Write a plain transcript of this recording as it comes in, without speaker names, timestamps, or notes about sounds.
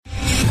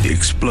The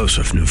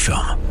explosive new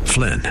film,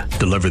 Flynn,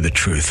 deliver the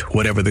truth,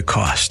 whatever the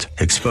cost,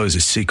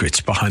 exposes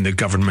secrets behind the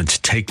government's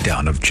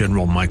takedown of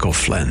General Michael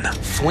Flynn.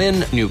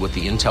 Flynn knew what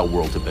the intel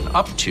world had been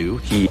up to.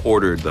 He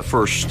ordered the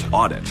first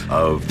audit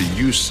of the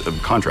use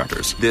of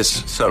contractors.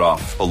 This set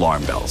off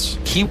alarm bells.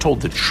 He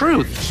told the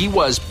truth. He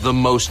was the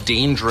most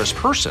dangerous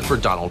person for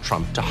Donald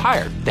Trump to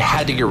hire. They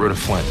had to get rid of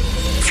Flynn.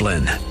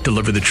 Flynn,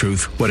 deliver the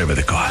truth, whatever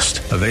the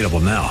cost. Available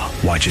now.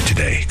 Watch it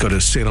today. Go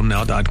to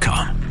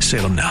salemnow.com.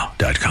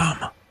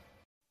 salemnow.com.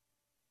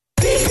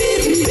 Beep,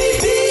 beep, beep,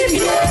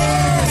 beep,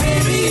 yeah.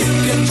 Baby, you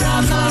can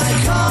drive my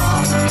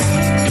car.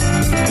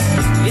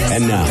 Yes,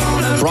 and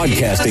now,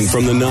 broadcasting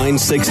from the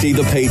 960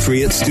 The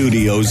Patriot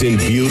Studios in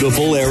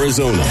beautiful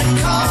Arizona,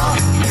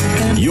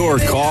 your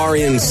car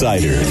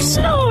insiders.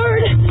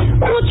 Lord,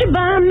 won't you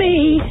buy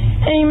me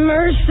a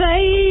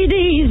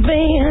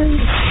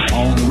Mercedes-Benz?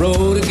 On the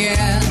road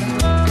again.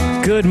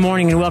 Good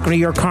morning and welcome to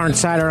Your Car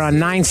Insider on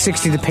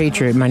 960 The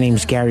Patriot. My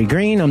name's Gary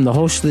Green. I'm the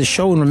host of the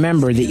show. And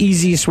remember, the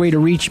easiest way to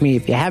reach me,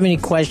 if you have any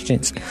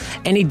questions,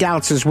 any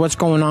doubts as what's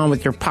going on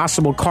with your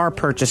possible car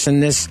purchase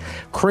in this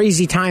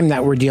crazy time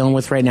that we're dealing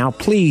with right now,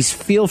 please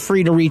feel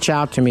free to reach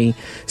out to me,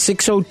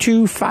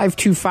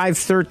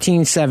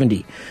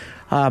 602-525-1370.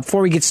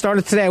 Before we get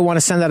started today, I want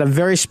to send out a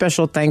very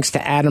special thanks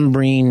to Adam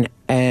Breen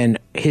and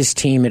his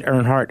team at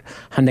Earnhardt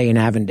Hyundai in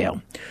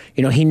Avondale.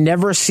 You know, he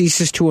never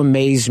ceases to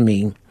amaze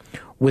me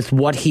with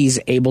what he's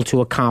able to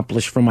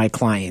accomplish for my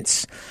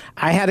clients.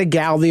 I had a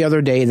gal the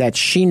other day that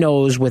she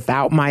knows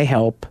without my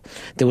help,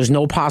 there was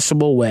no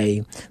possible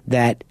way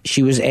that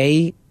she was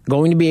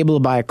going to be able to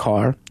buy a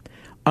car,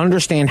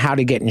 understand how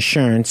to get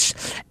insurance,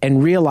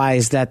 and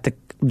realize that the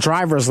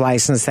driver's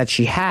license that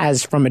she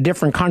has from a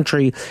different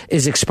country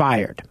is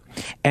expired.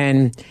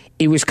 And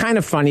it was kind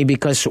of funny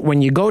because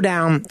when you go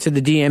down to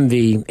the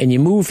DMV and you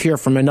move here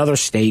from another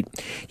state,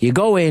 you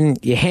go in,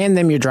 you hand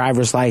them your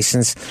driver's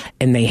license,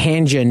 and they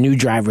hand you a new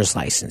driver's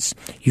license.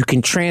 You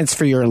can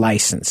transfer your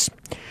license.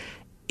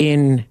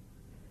 I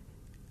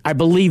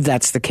believe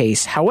that's the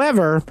case.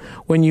 However,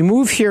 when you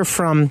move here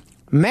from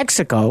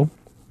Mexico,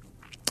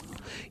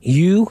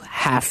 you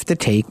have to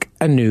take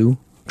a new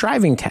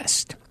driving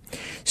test.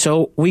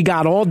 So we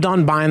got all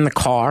done buying the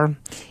car,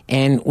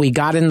 and we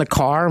got in the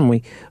car, and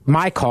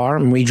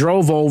we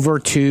drove over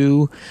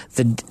to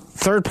the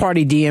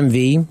third-party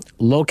DMV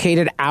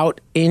located out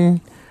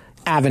in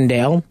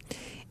Avondale,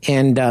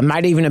 and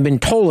might even have been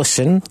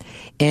Tolleson,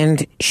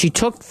 and she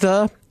took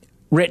the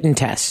written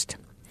test,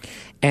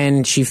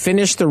 and she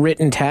finished the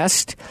written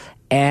test,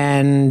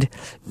 and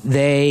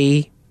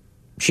she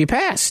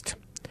passed.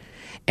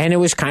 And it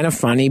was kind of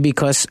funny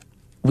because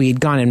we had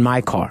gone in my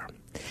car.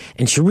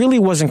 And she really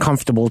wasn't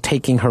comfortable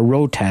taking her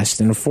road test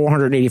in a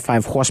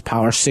 485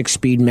 horsepower,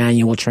 6-speed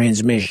manual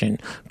transmission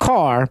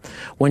car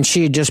when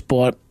she had just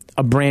bought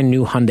a brand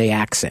new Hyundai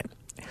Accent.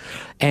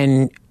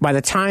 And by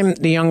the time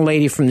the young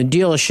lady from the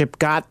dealership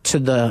got to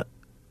the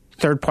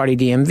third-party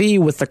DMV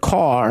with the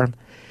car,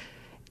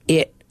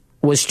 it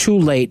was too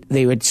late.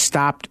 They had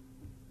stopped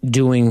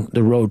doing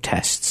the road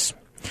tests.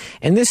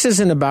 And this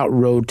isn't about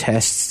road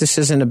tests. This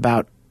isn't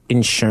about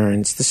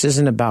insurance. This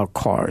isn't about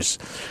cars.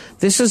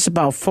 This is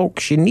about,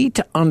 folks, you need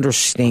to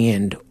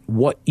understand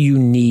what you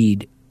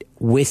need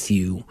with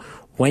you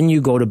when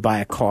you go to buy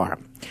a car.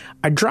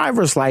 A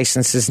driver's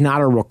license is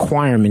not a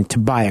requirement to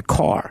buy a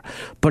car,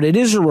 but it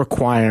is a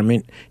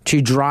requirement to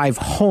drive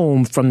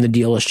home from the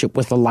dealership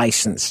with a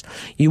license.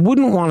 You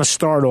wouldn't want to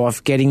start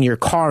off getting your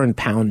car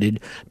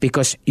impounded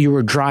because you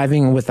were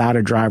driving without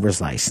a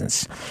driver's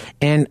license.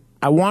 And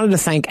I wanted to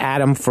thank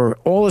Adam for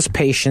all his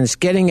patience,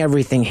 getting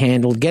everything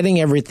handled,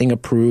 getting everything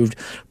approved,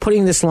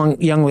 putting this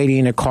young lady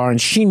in a car, and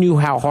she knew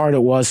how hard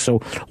it was.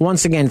 So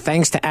once again,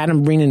 thanks to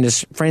Adam Breen and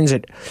his friends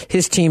at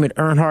his team at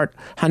Earnhardt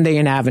Hyundai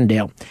in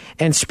Avondale.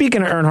 And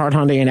speaking of Earnhardt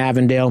Hyundai in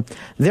Avondale,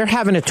 they're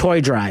having a toy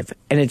drive,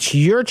 and it's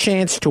your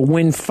chance to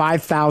win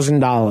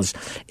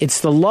 $5,000.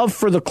 It's the love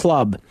for the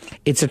club.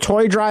 It's a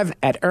toy drive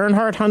at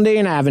Earnhardt Hyundai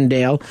in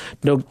Avondale.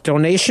 The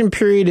donation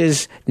period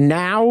is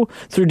now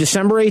through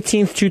December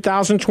 18th,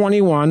 2020.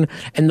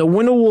 And the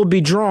winner will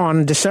be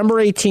drawn December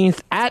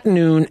 18th at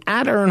noon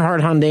at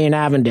Earnhardt Hyundai in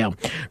Avondale.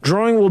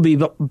 Drawing will be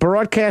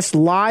broadcast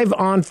live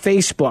on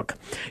Facebook.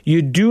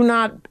 You do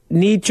not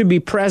need to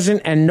be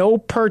present, and no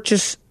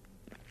purchase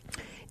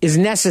is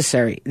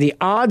necessary. The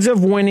odds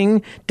of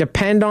winning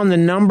depend on the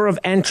number of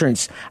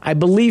entrants. I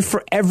believe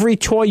for every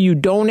toy you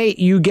donate,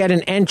 you get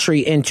an entry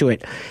into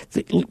it.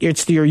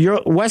 It's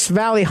your West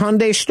Valley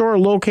Hyundai store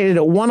located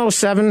at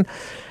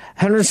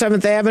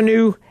 107th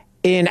Avenue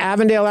in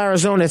Avondale,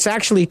 Arizona. It's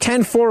actually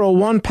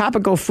 10401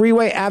 Papago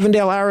Freeway,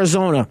 Avondale,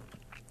 Arizona.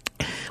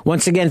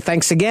 Once again,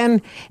 thanks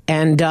again.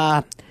 And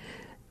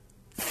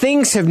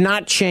things have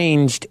not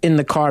changed in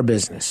the car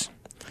business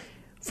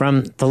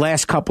from the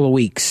last couple of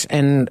weeks.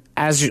 And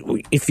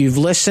if you've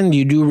listened,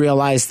 you do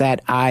realize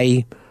that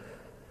I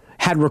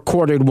had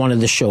recorded one of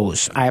the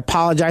shows. I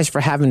apologize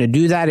for having to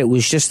do that. It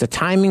was just a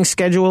timing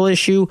schedule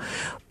issue.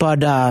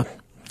 But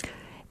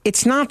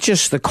it's not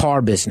just the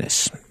car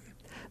business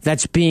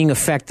that's being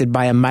affected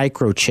by a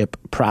microchip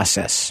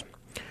process.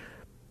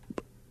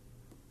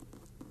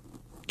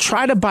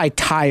 try to buy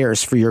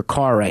tires for your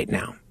car right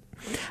now.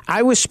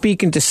 I was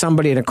speaking to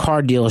somebody at a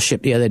car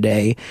dealership the other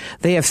day.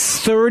 They have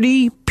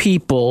 30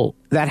 people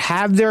that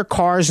have their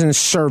cars in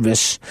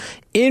service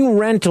in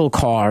rental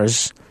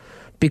cars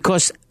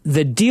because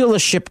the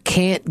dealership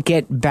can't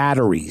get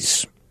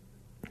batteries.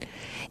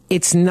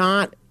 It's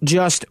not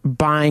just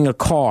buying a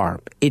car.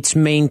 It's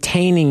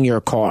maintaining your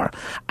car.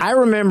 I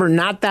remember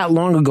not that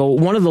long ago,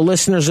 one of the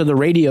listeners of the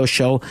radio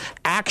show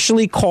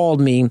actually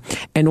called me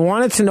and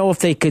wanted to know if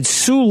they could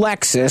sue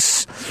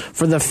Lexus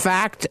for the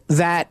fact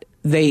that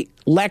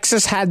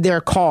Lexus had their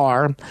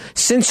car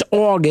since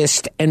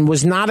August and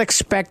was not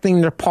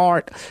expecting their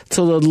part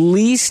till at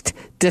least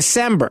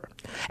December.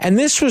 And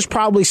this was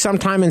probably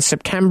sometime in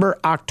September,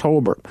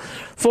 October.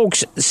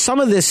 Folks, some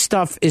of this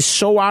stuff is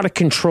so out of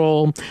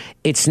control,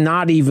 it's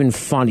not even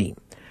funny.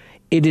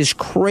 It is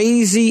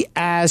crazy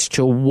as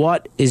to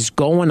what is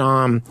going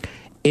on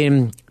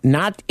in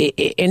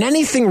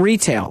anything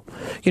retail.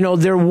 You know,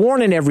 they're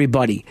warning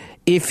everybody.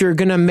 If you're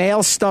going to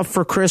mail stuff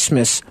for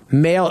Christmas,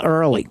 mail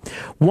early.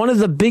 One of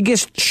the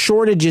biggest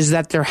shortages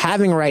that they're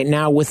having right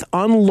now with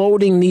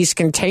unloading these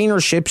container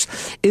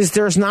ships is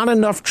there's not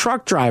enough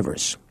truck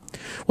drivers.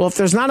 Well, if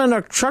there's not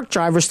enough truck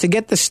drivers to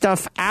get the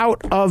stuff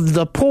out of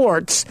the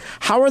ports,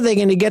 how are they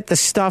going to get the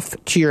stuff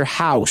to your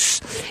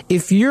house?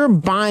 If you're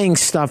buying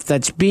stuff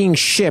that's being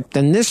shipped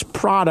and this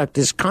product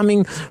is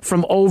coming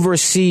from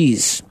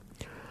overseas,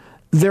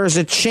 there's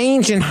a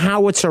change in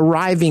how it's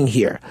arriving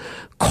here.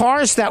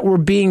 Cars that were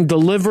being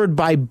delivered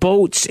by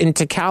boats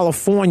into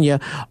California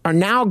are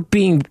now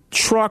being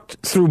trucked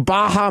through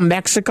Baja,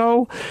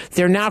 Mexico.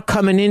 They're now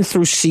coming in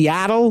through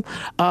Seattle.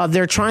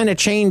 They're trying to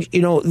change,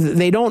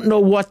 they don't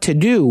know what to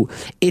do.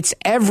 It's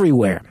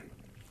everywhere.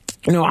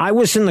 I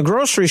was in the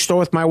grocery store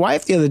with my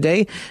wife the other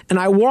day, and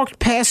I walked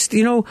past,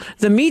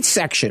 the meat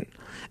section.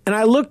 And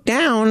I looked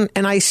down,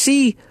 and I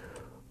see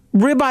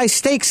ribeye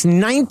steaks,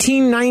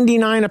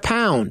 $19.99 a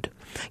pound.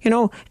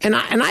 And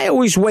I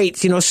always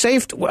wait,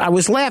 I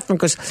was laughing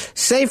because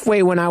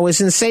Safeway, when I was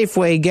in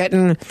Safeway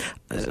getting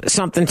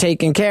something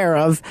taken care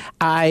of,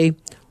 I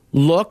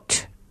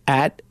looked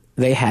at,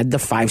 they had the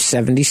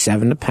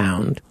 $5.77 a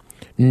pound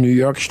New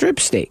York strip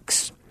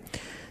steaks.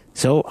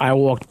 So I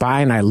walked by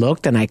and I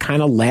looked and I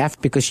kind of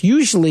laughed because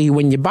usually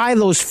when you buy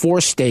those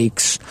 4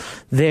 steaks,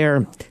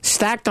 they're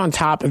stacked on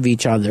top of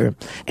each other.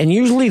 And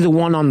usually the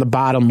one on the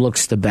bottom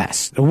looks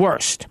the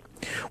worst.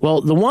 Well,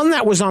 the one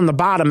that was on the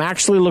bottom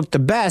actually looked the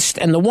best,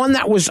 and the one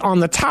that was on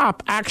the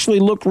top actually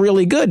looked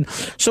really good.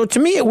 So to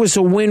me, it was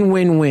a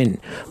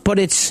win-win-win. But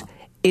it's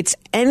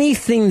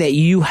anything that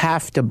you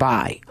have to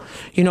buy.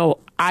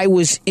 I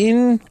was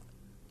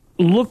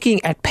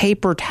looking at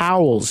paper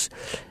towels.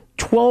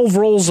 12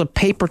 rolls of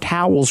paper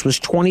towels was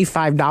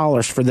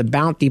 $25 for the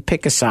Bounty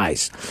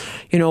pick-a-size.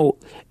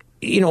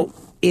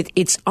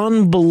 It's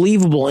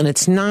unbelievable, and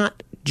it's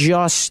not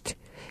just...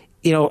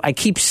 I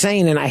keep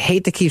saying, and I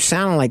hate to keep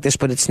sounding like this,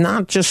 but it's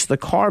not just the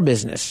car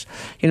business.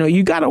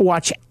 You got to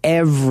watch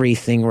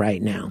everything right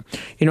now.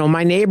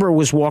 My neighbor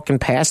was walking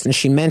past and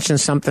she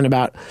mentioned something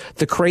about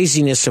the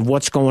craziness of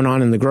what's going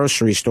on in the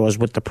grocery stores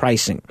with the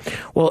pricing.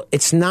 Well,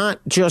 it's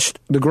not just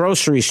the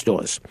grocery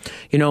stores.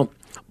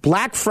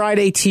 Black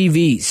Friday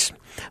TVs.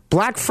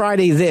 Black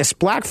Friday this,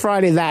 Black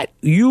Friday that.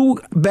 You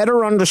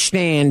better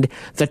understand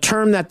the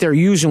term that they're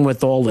using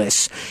with all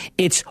this.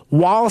 It's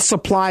while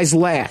supplies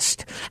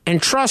last. And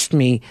trust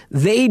me,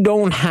 they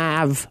don't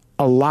have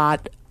a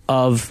lot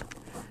of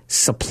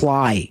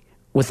supply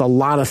with a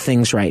lot of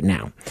things right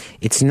now.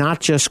 It's not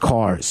just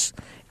cars.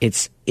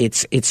 It's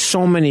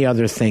so many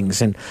other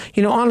things. And,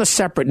 on a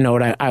separate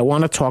note, I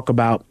want to talk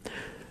about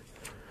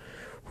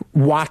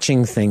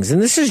watching things.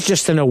 And this is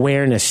just an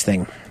awareness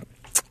thing.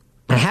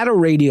 I had a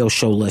radio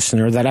show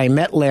listener that I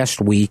met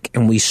last week,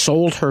 and we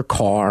sold her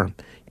car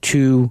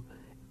to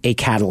a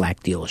Cadillac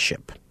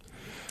dealership.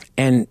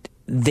 And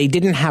they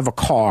didn't have a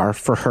car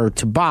for her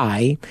to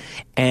buy,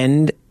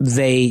 and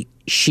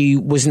she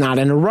was not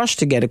in a rush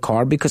to get a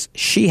car because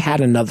she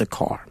had another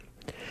car.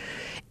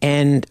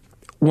 And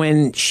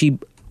when she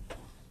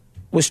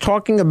was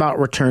talking about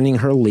returning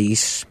her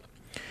lease,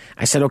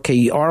 I said, okay,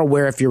 you are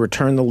aware if you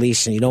return the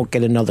lease and you don't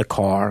get another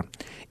car,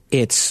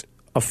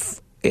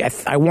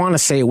 I want to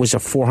say it was a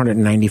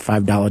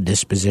 $495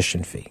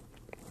 disposition fee.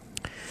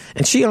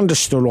 And she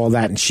understood all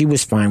that, and she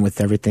was fine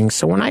with everything.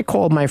 So when I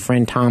called my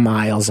friend Tom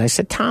Isles, I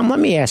said, Tom, let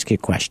me ask you a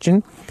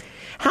question.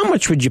 How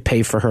much would you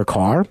pay for her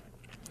car?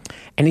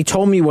 And he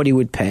told me what he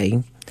would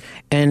pay.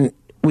 And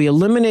we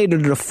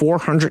eliminated a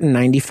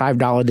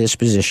 $495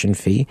 disposition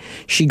fee.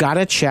 She got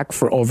a check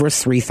for over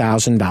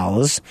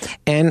 $3,000.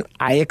 And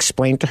I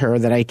explained to her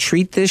that I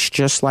treat this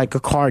just like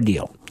a car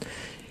deal.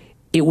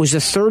 It was a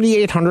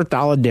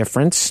 $3,800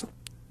 difference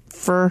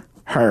for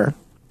her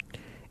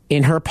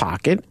in her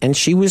pocket, and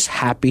she was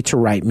happy to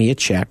write me a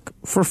check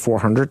for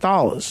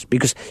 $400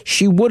 because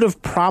she would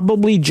have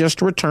probably just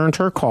returned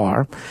her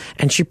car,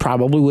 and she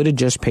probably would have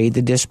just paid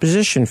the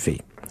disposition fee.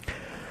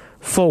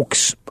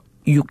 Folks,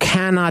 you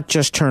cannot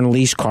just turn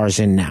lease cars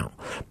in now,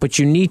 but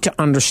you need to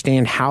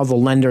understand how the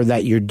lender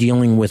that you're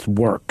dealing with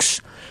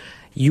works.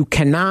 You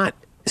cannot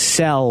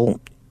sell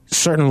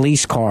certain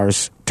lease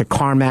cars to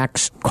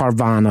CarMax,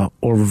 Carvana,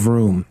 or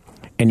Vroom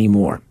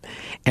anymore.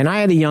 And I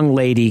had a young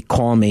lady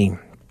call me,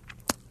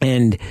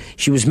 and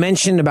she was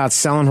mentioned about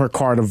selling her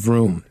car to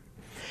Vroom.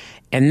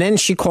 And then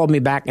she called me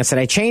back and said,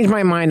 I changed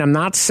my mind. I'm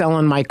not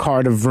selling my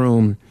car to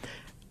Vroom.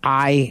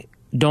 I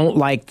don't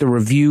like the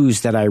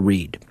reviews that I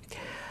read.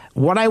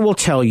 What I will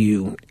tell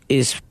you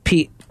is,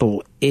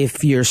 people,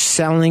 if you're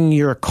selling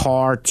your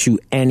car to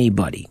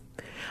anybody,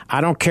 I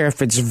don't care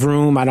if it's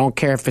Vroom, I don't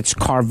care if it's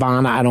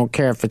Carvana, I don't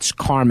care if it's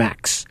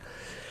CarMax.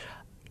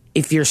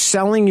 If you're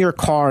selling your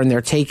car and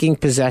they're taking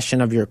possession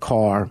of your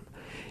car,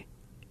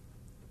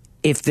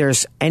 if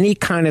there's any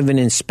kind of an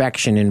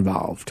inspection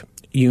involved,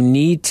 you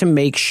need to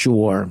make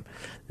sure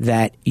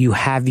that you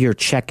have your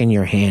check in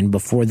your hand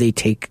before they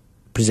take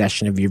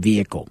possession of your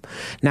vehicle.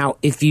 Now,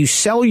 if you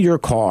sell your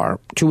car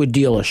to a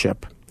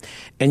dealership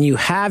and you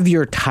have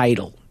your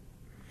title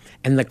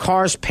and the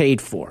car's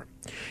paid for,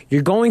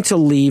 you're going to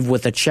leave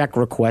with a check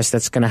request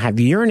that's going to have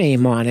your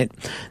name on it,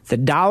 the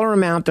dollar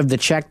amount of the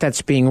check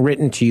that's being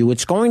written to you.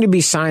 It's going to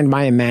be signed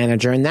by a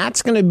manager, and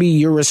that's going to be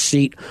your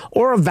receipt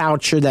or a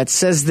voucher that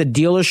says the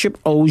dealership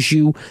owes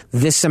you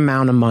this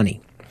amount of money.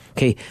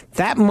 Okay,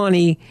 that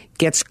money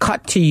gets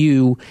cut to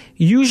you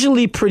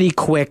usually pretty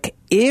quick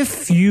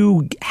if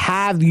you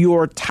have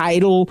your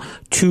title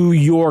to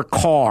your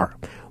car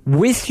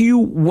with you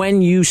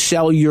when you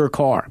sell your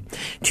car.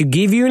 To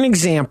give you an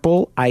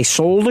example, I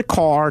sold a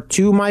car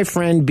to my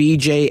friend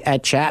BJ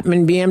at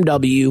Chapman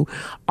BMW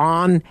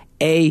on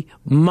a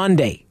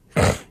Monday.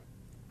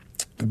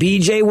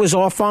 BJ was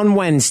off on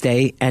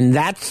Wednesday, and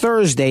that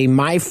Thursday,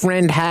 my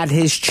friend had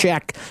his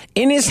check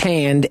in his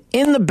hand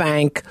in the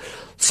bank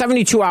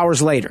 72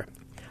 hours later.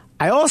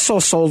 I also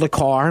sold a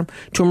car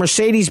to a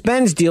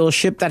Mercedes-Benz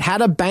dealership that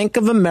had a Bank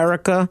of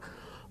America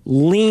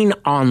lien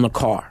on the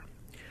car,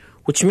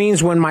 which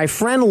means when my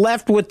friend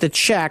left with the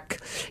check,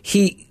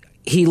 he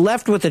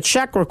left with a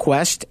check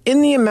request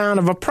in the amount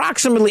of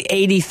approximately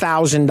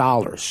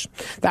 $80,000.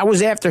 That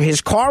was after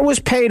his car was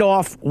paid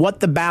off,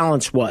 what the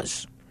balance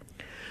was.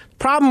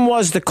 Problem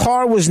was the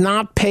car was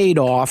not paid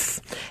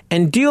off,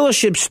 and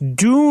dealerships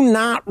do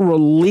not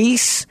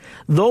release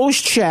those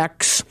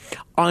checks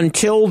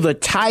until the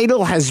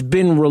title has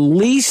been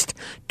released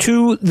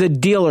to the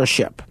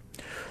dealership.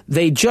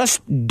 They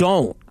just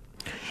don't.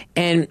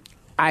 And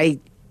I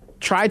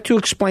tried to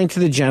explain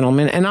to the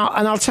gentleman, and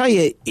I'll tell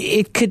you,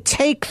 it could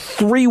take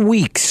 3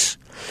 weeks.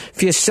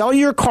 If you sell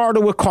your car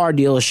to a car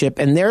dealership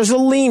and there's a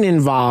lien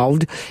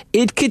involved,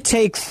 it could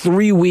take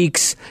 3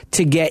 weeks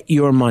to get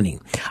your money.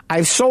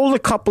 I've sold a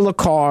couple of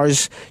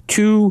cars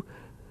to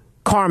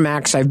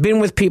CarMax. I've been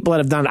with people that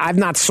have done it. I've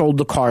not sold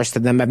the cars to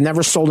them. I've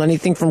never sold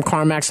anything from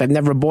CarMax. I've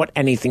never bought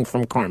anything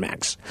from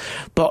CarMax.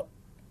 But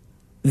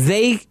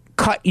they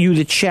cut you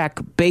the check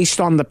based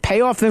on the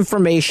payoff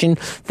information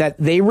that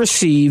they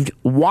received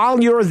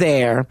while you're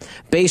there,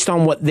 based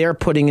on what they're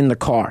putting in the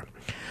car.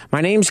 My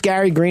name's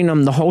Gary Green.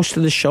 I'm the host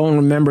of the show, and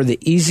remember, the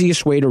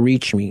easiest way to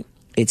reach me,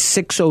 it's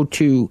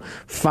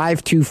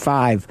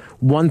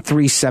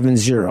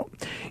 602-525-1370.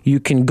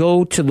 You can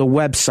go to the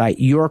website,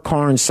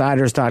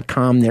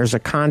 yourcarinsiders.com. There's a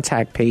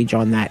contact page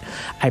on that.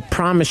 I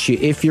promise you,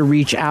 if you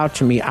reach out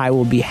to me, I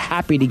will be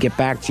happy to get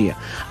back to you.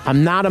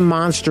 I'm not a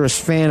monstrous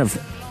fan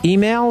of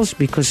emails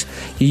because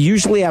you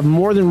usually have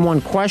more than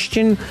one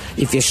question.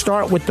 If you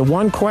start with the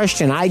one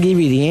question, I give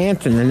you the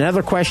answer, and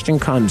another question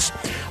comes.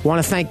 I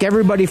want to thank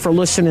everybody for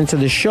listening to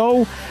the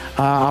show.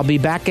 I'll be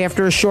back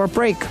after a short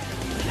break.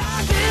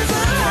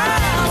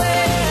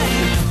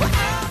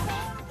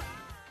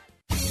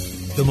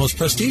 The most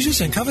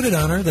prestigious and coveted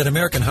honor that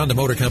American Honda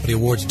Motor Company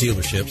awards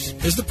dealerships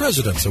is the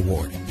President's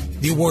Award.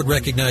 The award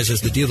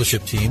recognizes the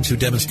dealership teams who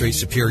demonstrate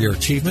superior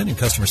achievement in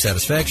customer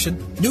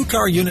satisfaction, new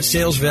car unit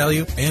sales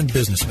value, and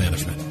business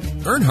management.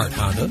 Earnhardt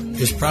Honda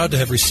is proud to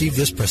have received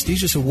this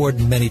prestigious award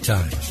many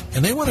times,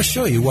 and they want to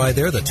show you why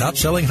they're the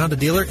top-selling Honda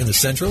dealer in the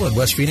Central and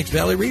West Phoenix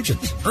Valley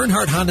regions.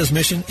 Earnhardt Honda's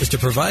mission is to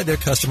provide their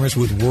customers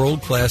with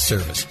world-class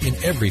service in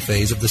every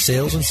phase of the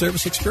sales and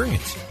service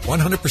experience.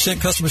 100%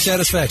 customer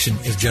satisfaction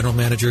is General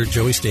Manager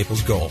Joey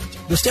Staples' goal.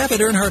 The staff at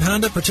Earnhardt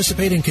Honda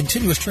participate in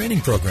continuous training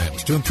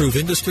programs to improve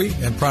industry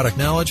and product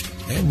knowledge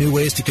and new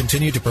ways to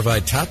continue to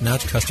provide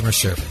top-notch customer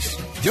service.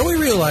 Joey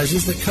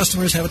realizes that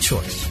customers have a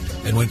choice,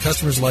 and when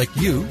customers like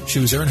you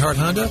choose Earnhardt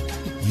Honda,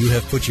 you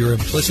have put your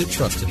implicit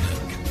trust in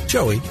them.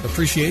 Joey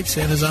appreciates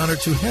and is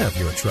honored to have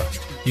your trust.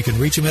 You can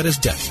reach him at his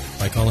desk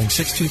by calling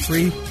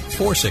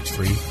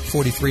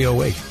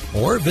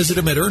 623-463-4308 or visit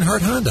him at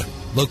Earnhardt Honda,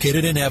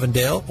 located in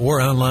Avondale, or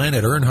online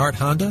at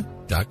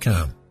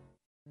earnhardthonda.com.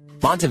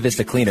 Monte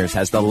Vista Cleaners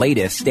has the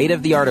latest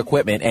state-of-the-art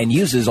equipment and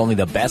uses only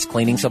the best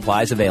cleaning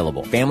supplies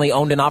available. Family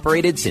owned and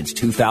operated since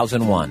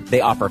 2001.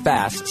 They offer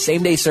fast,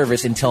 same-day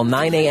service until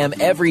 9 a.m.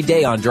 every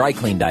day on dry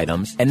cleaned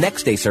items and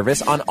next-day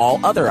service on all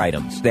other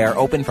items. They are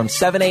open from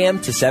 7 a.m.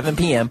 to 7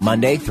 p.m.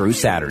 Monday through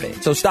Saturday.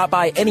 So stop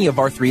by any of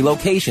our 3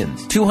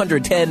 locations,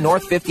 210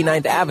 North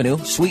 59th Avenue,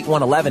 Suite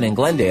 111 in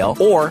Glendale,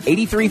 or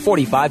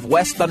 8345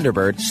 West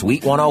Thunderbird,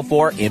 Suite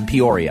 104 in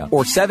Peoria,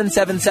 or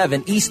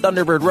 777 East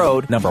Thunderbird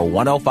Road, number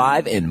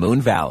 105 in Moon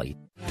Valley.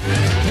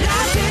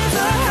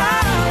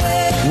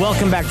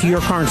 Welcome back to Your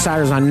Car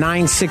Insiders on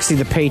 960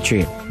 The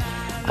Patriot.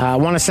 I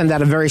want to send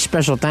out a very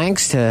special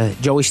thanks to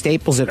Joey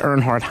Staples at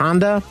Earnhardt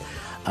Honda.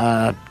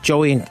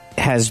 Joey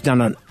has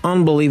done an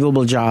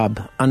unbelievable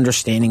job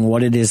understanding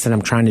what it is that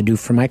I'm trying to do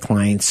for my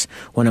clients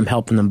when I'm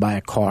helping them buy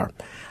a car.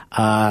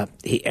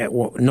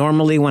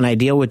 Normally when I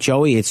deal with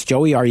Joey, it's,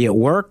 Joey, are you at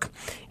work?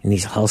 And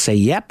he'll say,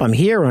 yep, I'm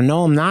here, or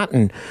no, I'm not.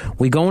 And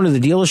we go into the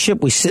dealership,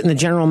 we sit in the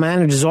general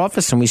manager's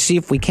office, and we see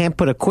if we can't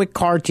put a quick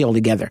car deal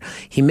together.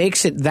 He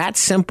makes it that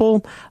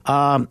simple.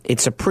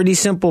 It's a pretty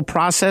simple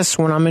process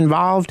when I'm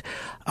involved.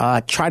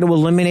 Try to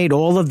eliminate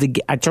all of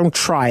the,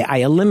 I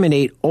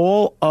eliminate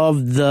all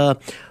of the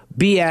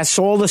BS,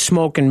 all the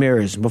smoke and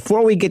mirrors.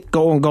 Before we get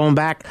going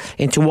back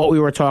into what we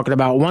were talking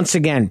about, once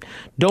again,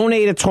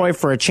 donate a toy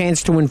for a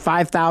chance to win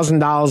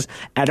 $5,000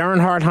 at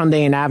Earnhardt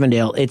Hyundai in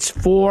Avondale. It's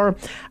for,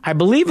 I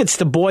believe it's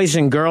the Boys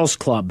and Girls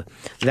Club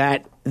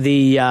that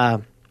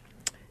the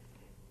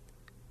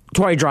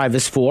toy drive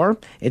is for.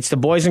 It's the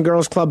Boys and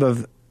Girls Club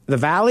of the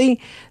Valley,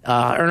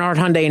 Earnhardt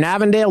Hyundai in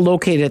Avondale,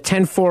 located at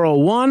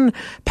 10401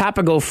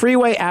 Papago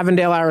Freeway,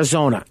 Avondale,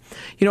 Arizona.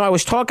 You know, I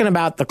was talking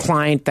about the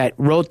client that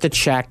wrote the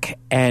check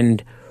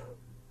and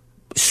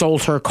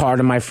sold her car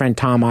to my friend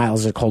Tom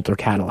Isles at Coulter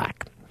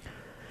Cadillac.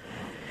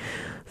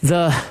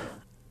 The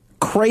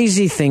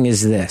crazy thing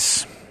is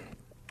this.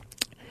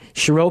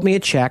 She wrote me a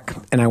check,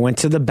 and I went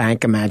to the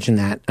bank, imagine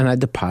that, and I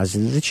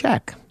deposited the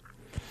check.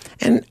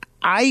 And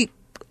I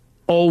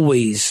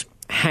always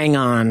hang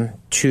on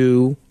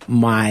to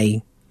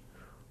my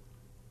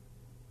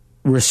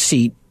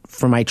receipt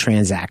for my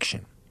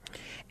transaction.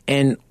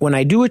 And when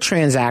I do a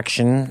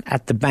transaction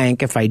at the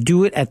bank, if I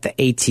do it at the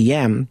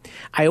ATM,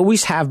 I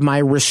always have my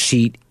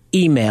receipt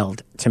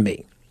emailed to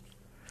me.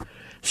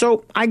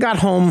 So I got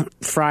home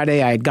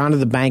Friday. I had gone to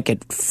the bank at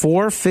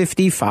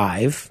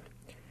 4:55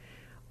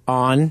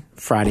 on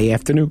Friday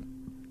afternoon.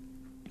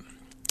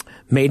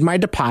 Made my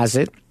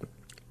deposit.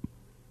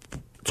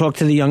 Talked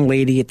to the young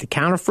lady at the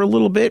counter for a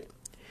little bit.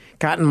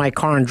 Got in my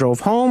car and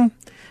drove home.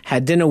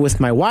 Had dinner with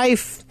my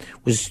wife.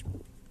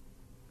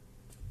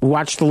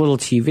 Watched a little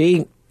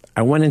TV.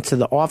 I went into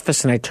the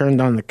office and I turned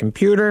on the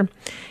computer.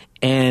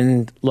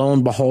 And lo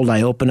and behold,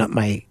 I open up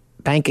my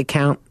bank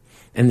account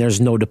and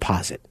there's no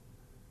deposit.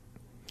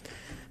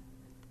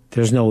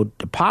 There's no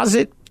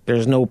deposit.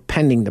 There's no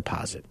pending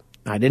deposit.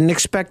 I didn't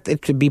expect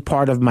it to be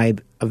part of my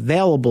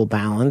available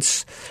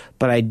balance,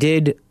 but I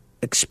did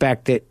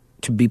expect it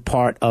to be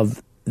part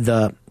of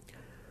the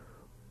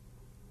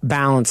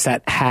balance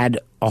that had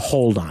a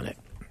hold on it.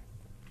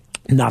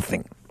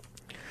 Nothing.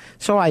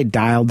 So I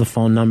dialed the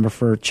phone number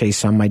for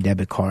Chase on my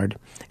debit card,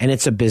 and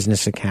it's a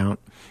business account,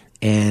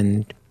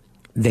 and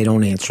they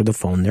don't answer the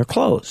phone. They're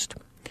closed.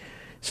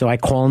 So I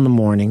call in the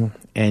morning,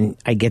 and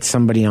I get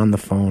somebody on the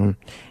phone,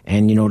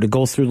 and, you know, to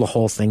go through the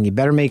whole thing, you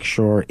better make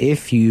sure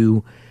if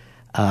you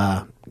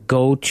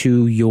go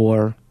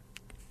to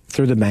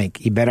through the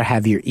bank, you better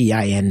have your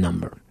EIN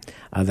number.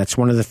 That's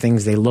one of the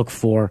things they look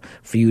for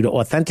you to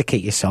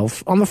authenticate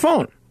yourself on the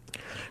phone.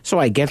 So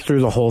I get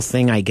through the whole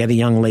thing. I get a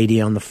young lady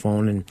on the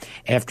phone, and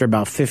after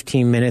about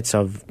 15 minutes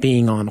of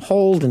being on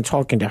hold and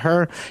talking to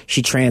her,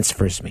 she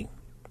transfers me.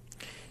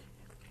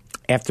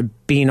 After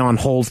being on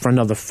hold for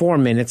another 4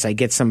 minutes, I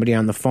get somebody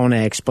on the phone.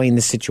 I explain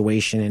the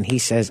situation, and he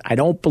says, I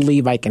don't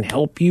believe I can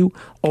help you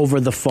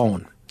over the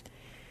phone.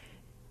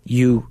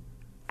 You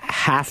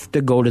have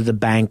to go to the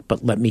bank,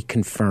 but let me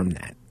confirm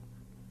that.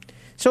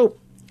 So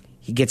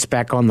he gets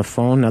back on the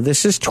phone. Now,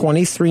 this is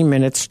 23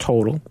 minutes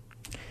total,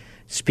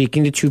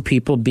 speaking to two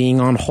people,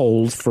 being on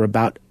hold for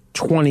about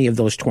 20 of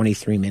those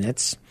 23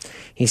 minutes.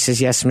 He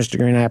says, yes, Mr.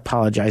 Green, I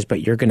apologize,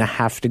 but you're going to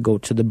have to go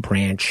to the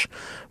branch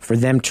for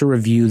them to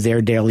review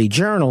their daily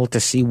journal to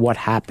see what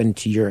happened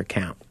to your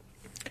account.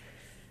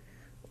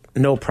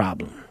 No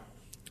problem.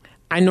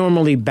 I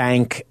normally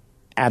bank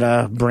at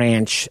a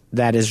branch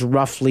that is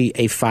roughly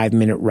a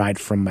 5-minute ride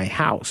from my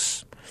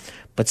house.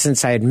 But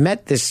since I had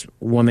met this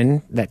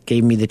woman that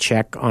gave me the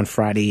check on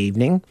Friday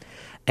evening,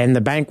 and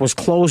the bank was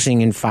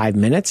closing in 5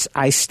 minutes,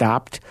 I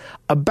stopped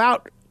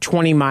about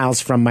 20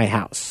 miles from my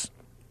house.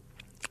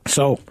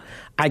 So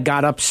I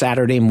got up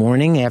Saturday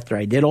morning after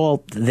I did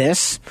all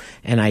this,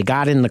 and I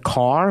got in the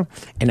car,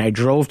 and I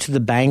drove to the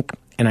bank,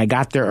 and I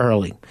got there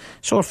early.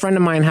 So a friend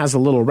of mine has a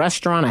little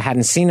restaurant. I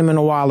hadn't seen him in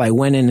a while. I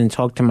went in and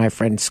talked to my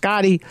friend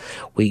Scotty.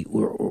 We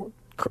were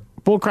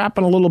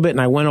bullcrapping a little bit,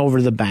 and I went over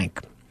to the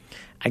bank.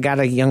 I got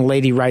a young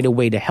lady right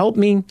away to help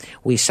me.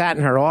 We sat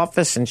in her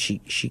office, and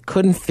she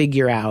couldn't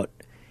figure out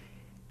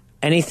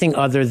anything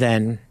other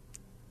than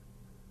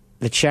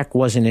the check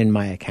wasn't in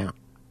my account.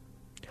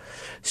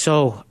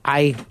 So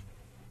I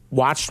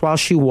watched while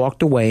she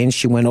walked away, and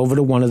she went over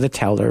to one of the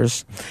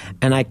tellers,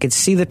 and I could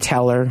see the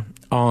teller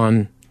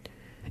in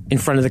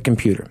front of the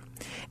computer.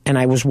 And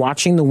I was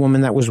watching the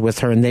woman that was with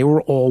her, and they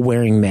were all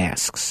wearing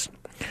masks.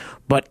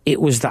 But it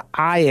was the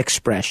eye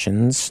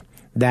expressions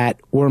that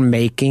were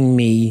making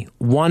me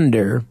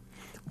wonder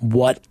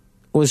what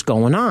was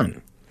going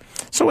on.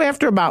 So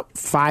after about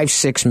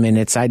 5-6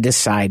 minutes, I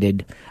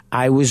decided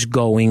I was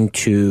going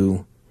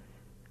to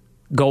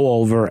go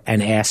over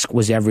and ask,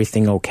 was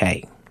everything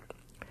okay?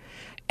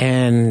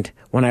 And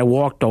when I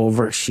walked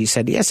over, she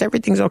said, yes,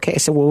 everything's okay. I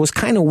said, well, it was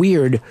kind of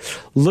weird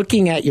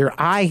looking at your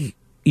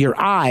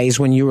eyes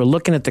when you were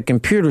looking at the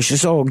computer. She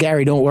said, oh,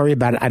 Gary, don't worry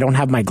about it. I don't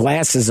have my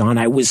glasses on.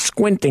 I was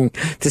squinting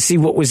to see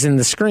what was in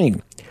the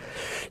screen.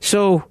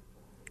 So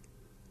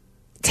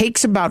it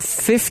takes about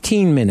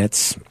 15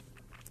 minutes.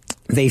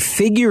 They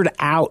figured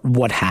out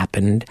what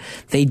happened.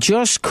 They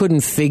just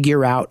couldn't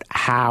figure out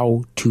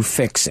how to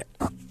fix it.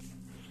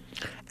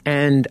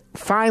 And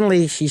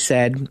finally, she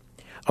said,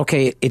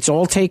 okay, it's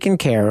all taken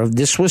care of.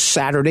 This was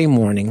Saturday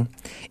morning.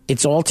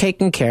 It's all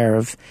taken care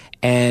of,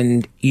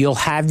 and you'll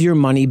have your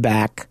money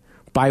back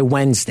by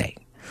Wednesday,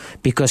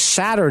 because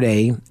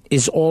Saturday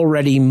is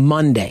already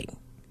Monday,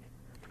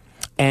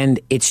 and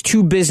it's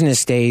 2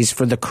 business days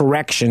for the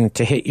correction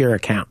to hit your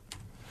account.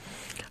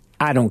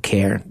 I don't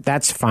care.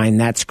 That's fine.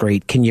 That's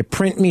great. Can you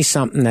print me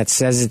something that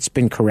says it's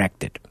been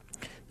corrected?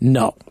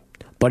 No.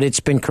 But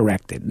it's been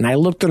corrected. And I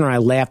looked at her and I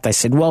laughed. I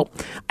said, well,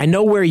 I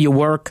know where you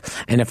work,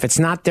 and if it's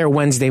not there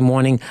Wednesday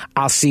morning,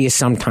 I'll see you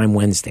sometime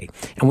Wednesday.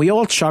 And we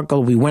all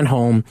chuckled. We went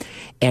home,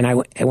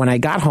 and when I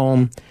got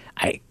home,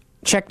 I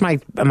checked my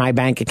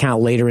bank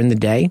account later in the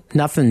day.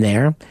 Nothing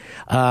there.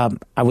 I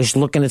was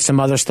looking at some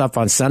other stuff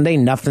on Sunday.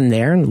 Nothing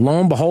there. And lo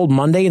and behold,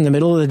 Monday in the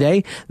middle of the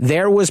day,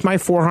 there was my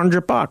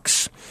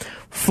 $400.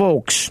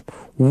 Folks,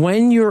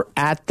 when you're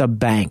at the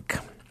bank,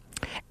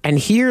 and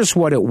here's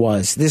what it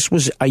was. This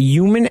was a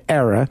human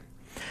error,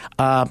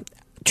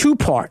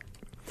 2-part.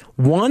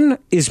 One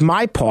is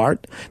my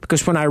part,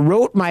 because when I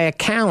wrote my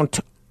account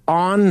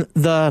on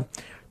the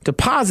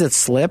deposit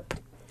slip,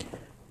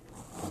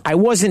 I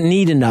wasn't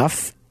neat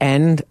enough,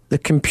 and the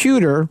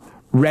computer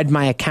read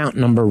my account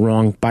number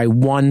wrong by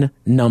 1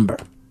 number.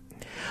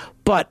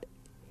 But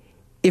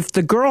if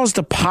the girl's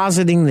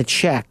depositing the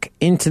check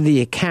into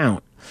the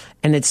account,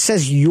 and it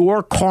says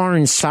Your Car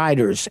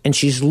Insiders, and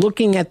she's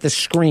looking at the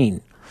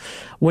screen,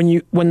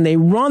 when they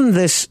run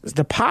this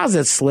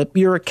deposit slip,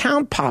 your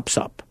account pops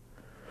up.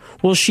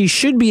 Well, she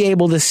should be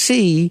able to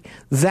see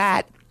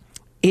that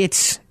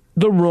it's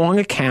the wrong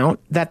account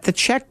that the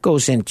check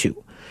goes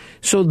into.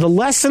 So the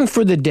lesson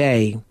for the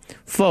day,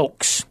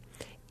 folks,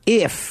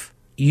 if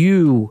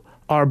you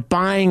are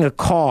buying a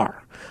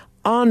car,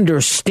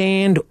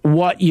 understand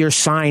what you're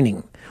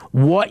signing,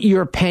 what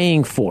you're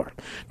paying for.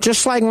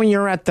 Just like when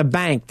you're at the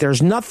bank,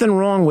 there's nothing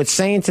wrong with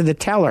saying to the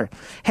teller,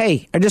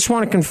 hey, I just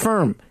want to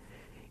confirm,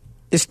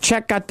 this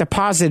check got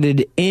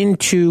deposited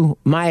into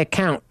my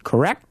account,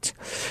 correct?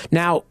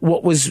 Now,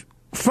 what was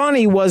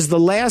funny was the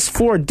last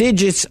 4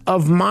 digits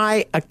of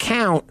my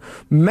account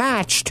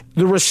matched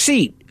the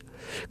receipt,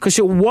 because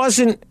it was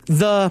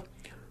the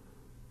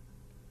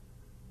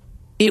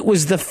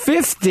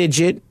 5th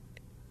digit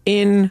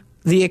in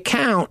the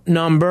account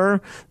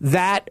number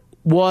that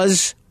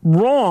was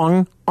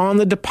wrong on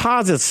the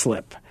deposit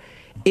slip.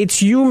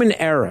 It's human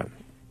error.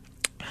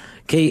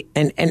 Okay,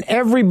 and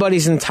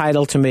everybody's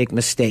entitled to make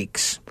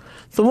mistakes.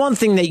 The one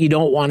thing that you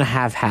don't want to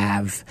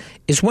have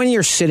is when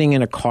you're sitting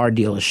in a car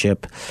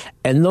dealership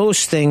and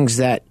those things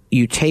that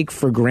you take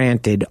for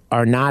granted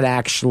are not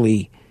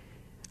actually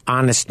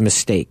honest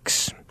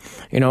mistakes.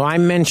 You know, I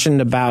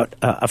mentioned about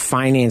a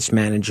finance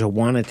manager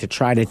wanted to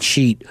try to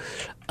cheat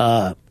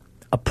a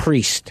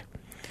priest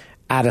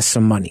out of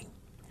some money.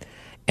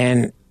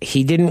 And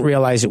he didn't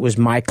realize it was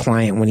my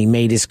client when he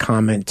made his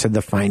comment to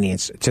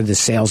the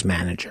sales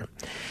manager.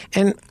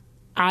 And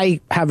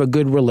I have a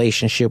good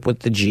relationship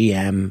with the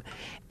GM,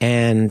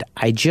 and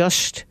I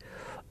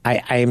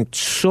am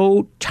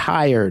so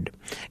tired,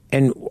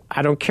 and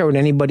I don't care what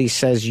anybody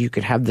says, you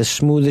could have the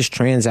smoothest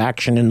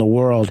transaction in the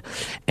world,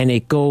 and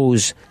it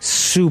goes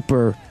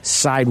super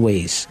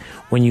sideways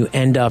when you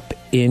end up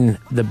in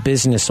the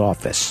business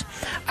office.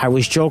 I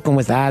was joking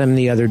with Adam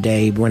the other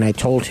day when I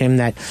told him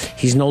that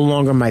he's no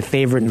longer my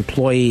favorite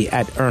employee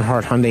at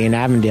Earnhardt Hyundai in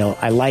Avondale.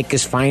 I like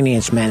his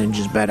finance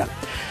managers better.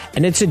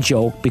 And it's a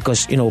joke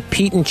because, you know,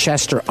 Pete and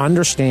Chester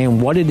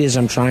understand what it is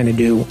I'm trying to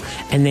do,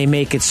 and they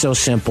make it so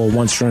simple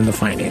once you're in the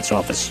finance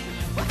office.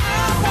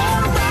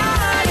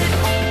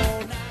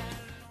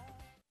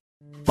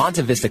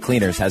 Monte Vista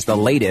Cleaners has the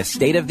latest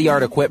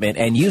state-of-the-art equipment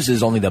and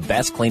uses only the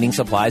best cleaning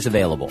supplies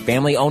available.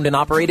 Family owned and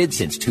operated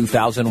since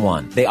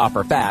 2001. They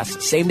offer fast,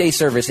 same-day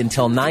service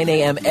until 9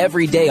 a.m.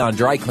 every day on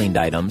dry cleaned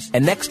items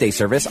and next-day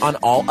service on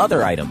all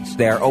other items.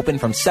 They are open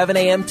from 7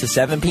 a.m. to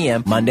 7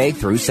 p.m. Monday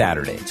through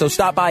Saturday. So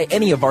stop by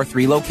any of our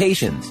 3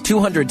 locations: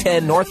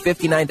 210 North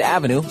 59th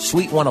Avenue,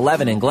 Suite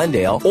 111 in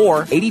Glendale,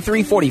 or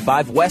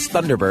 8345 West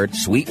Thunderbird,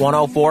 Suite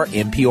 104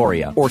 in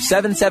Peoria, or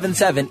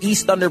 777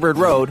 East Thunderbird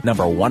Road,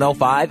 number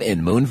 105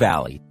 in Moon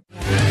Valley.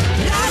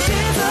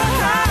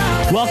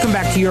 Welcome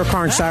back to Your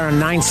Car Insider on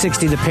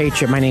 960 The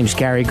Patriot. My name's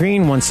Gary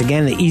Green. Once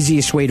again, the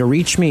easiest way to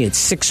reach me, it's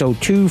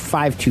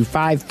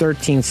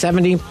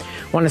 602-525-1370.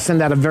 I want to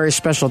send out a very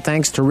special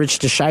thanks to Rich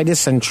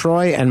DeShitis and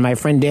Troy and my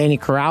friend Danny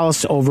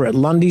Corrales over at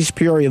Lundy's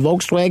Peoria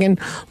Volkswagen,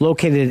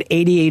 located at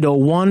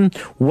 8801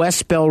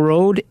 West Bell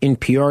Road in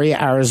Peoria,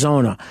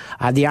 Arizona.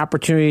 I had the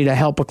opportunity to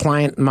help a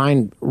client of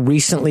mine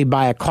recently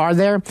buy a car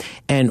there,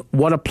 and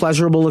what a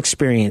pleasurable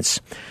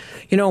experience.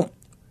 You know,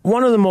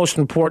 one of the most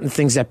important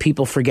things that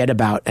people forget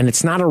about, and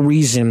it's not a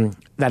reason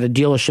that a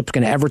dealership's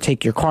going to ever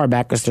take your car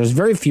back, because there's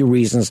very few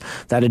reasons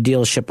that a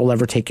dealership will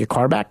ever take your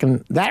car back,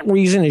 and that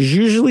reason is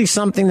usually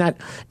something that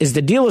is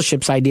the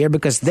dealership's idea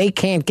because they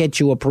can't get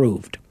you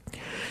approved.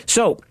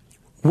 So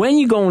when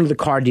you go into the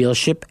car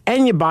dealership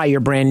and you buy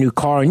your brand new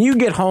car and you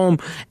get home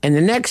and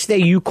the next day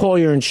you call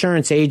your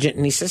insurance agent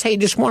and he says, hey,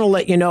 just want to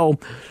let you know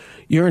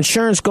your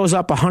insurance goes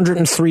up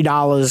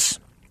 $103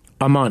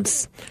 a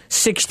month,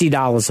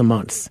 $60 a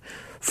month,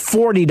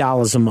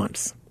 $40 a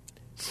month,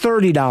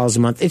 $30 a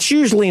month. It's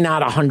usually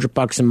not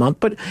 $100 a month,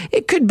 but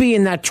it could be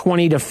in that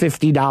 $20 to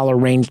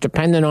 $50 range,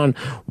 depending on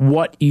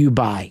what you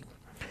buy.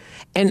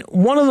 And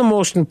one of the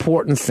most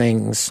important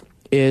things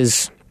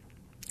is,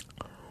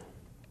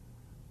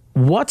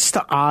 what's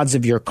the odds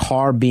of your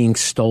car being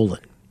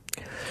stolen?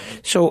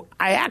 So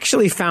I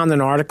actually found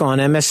an article on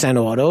MSN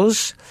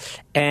Autos,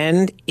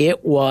 and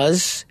it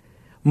was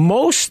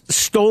most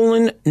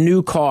stolen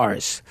new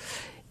cars.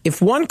 If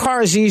one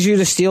car is easier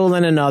to steal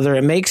than another,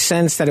 it makes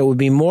sense that it would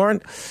be more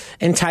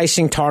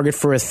enticing target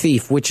for a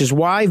thief, which is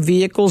why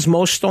vehicles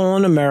most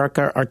stolen in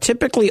America are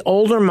typically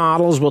older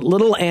models with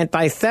little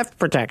anti-theft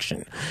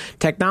protection.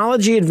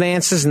 Technology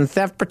advances in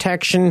theft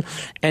protection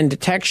and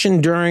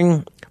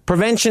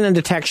prevention and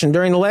detection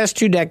during the last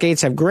 2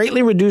 decades have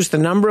greatly reduced the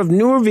number of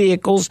newer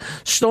vehicles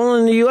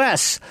stolen in the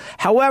U.S.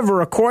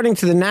 However, according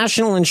to the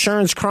National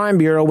Insurance Crime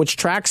Bureau, which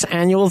tracks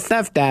annual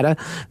theft data,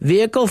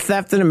 vehicle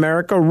theft in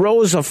America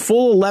rose a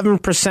full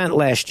 11%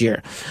 last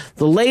year.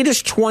 The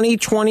latest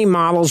 2020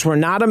 models were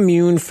not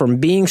immune from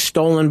being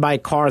stolen by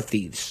car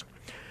thieves.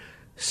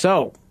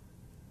 So,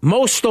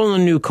 most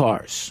stolen new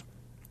cars.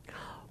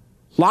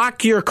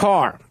 Lock your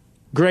car.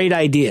 Great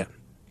idea.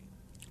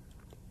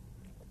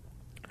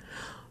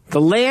 The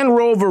Land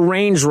Rover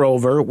Range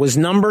Rover was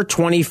number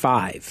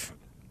 25.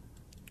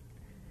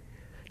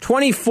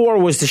 24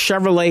 was the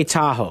Chevrolet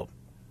Tahoe.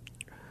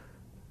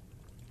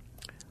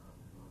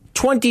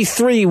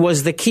 23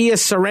 was the Kia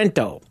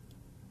Sorento.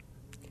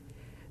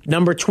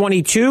 Number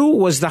 22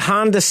 was the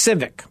Honda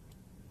Civic.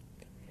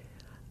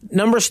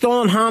 Number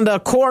stolen Honda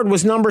Accord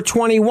was number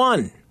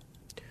 21.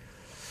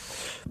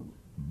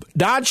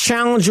 Dodge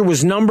Challenger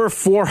was number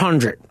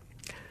 400.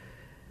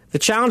 The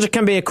Challenger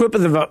can be equipped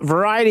with a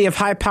variety of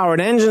high-powered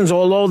engines,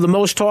 although the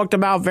most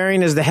talked-about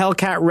variant is the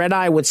Hellcat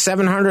Redeye with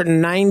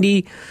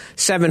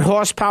 797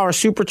 horsepower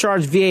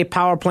supercharged V8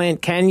 power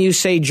plant. Can you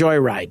say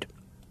joyride?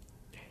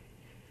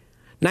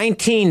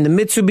 19, the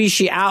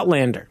Mitsubishi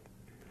Outlander.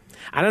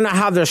 I don't know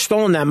how they're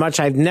stolen that much.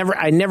 I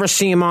never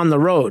see them on the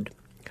road.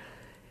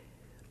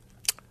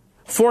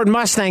 Ford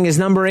Mustang is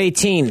number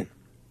 18.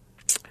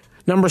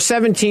 Number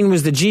 17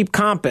 was the Jeep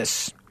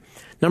Compass.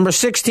 Number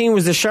 16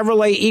 was the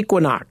Chevrolet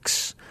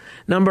Equinox.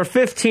 Number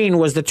 15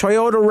 was the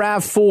Toyota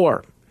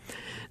RAV4.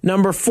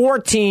 Number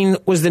 14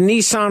 was the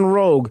Nissan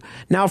Rogue.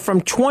 Now,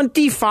 from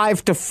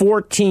 25 to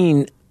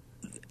 14,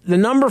 the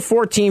number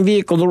 14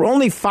 vehicle, there were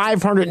only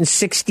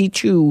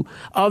 562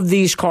 of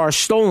these cars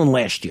stolen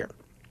last year.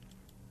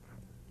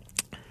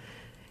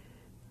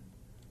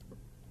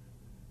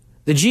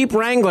 The Jeep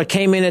Wrangler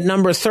came in at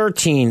number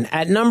 13.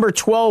 At number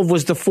 12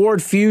 was the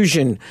Ford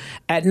Fusion.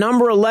 At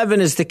number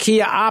 11 is the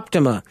Kia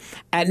Optima.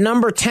 At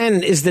number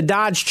 10 is the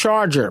Dodge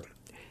Charger.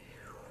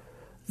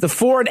 The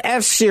Ford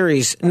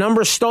F-Series,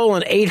 number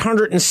stolen,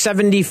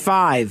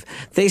 875.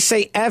 They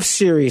say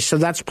F-Series, so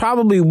that's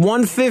probably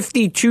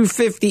 150,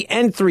 250,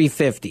 and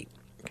 350.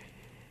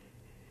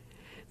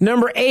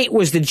 Number 8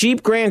 was the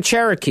Jeep Grand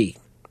Cherokee.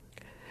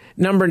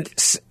 Number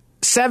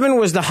 7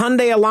 was the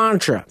Hyundai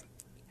Elantra.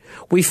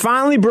 We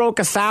finally broke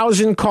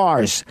 1,000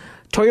 cars.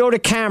 Toyota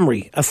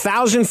Camry,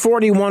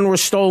 1,041 were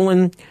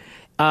stolen,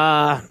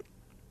 and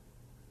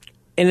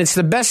it's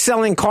the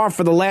best-selling car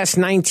for the last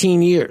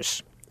 19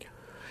 years.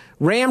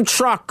 Ram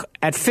Truck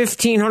at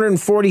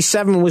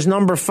 1,547 was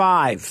number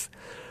 5.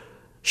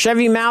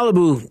 Chevy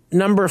Malibu,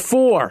 number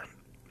 4.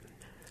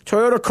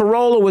 Toyota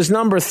Corolla was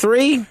number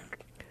 3.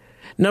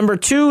 Number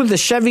 2, the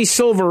Chevy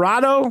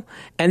Silverado.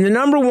 And the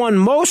number 1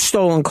 most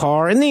stolen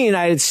car in the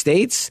United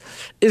States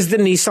is the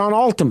Nissan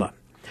Altima.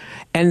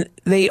 And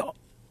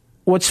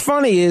what's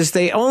funny is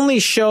they only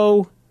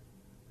show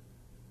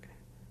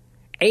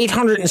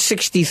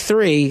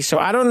 863, so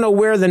I don't know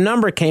where the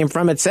number came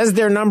from. It says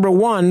they're number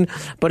 1,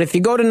 but if you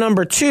go to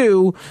number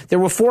 2, there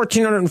were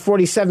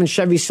 1,447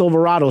 Chevy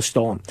Silverados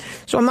stolen.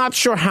 So I'm not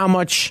sure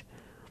how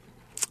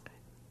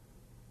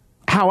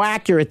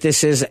accurate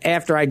this is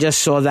after I just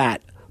saw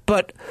that.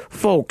 But,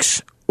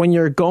 folks, when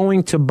you're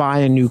going to buy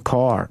a new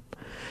car,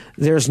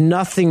 there's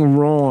nothing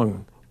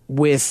wrong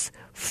with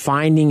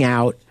finding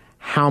out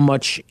how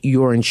much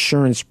your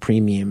insurance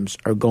premiums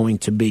are going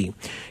to be.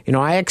 You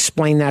know, I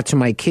explained that to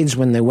my kids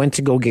when they went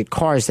to go get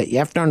cars, that you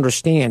have to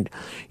understand,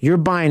 you're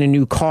buying a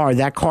new car.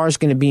 That car is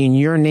going to be in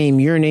your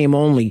name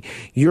only.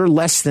 You're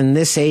less than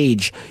this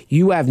age.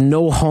 You have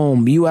no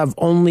home. You have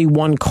only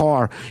one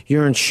car.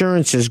 Your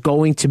insurance is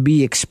going to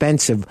be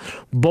expensive.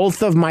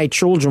 Both of my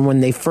children,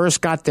 when they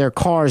first got their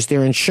cars,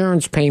 their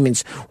insurance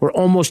payments were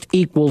almost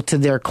equal to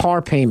their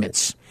car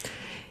payments.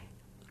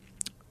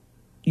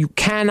 You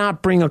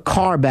cannot bring a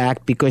car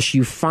back because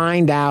you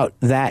find out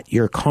that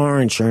your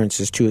car insurance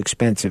is too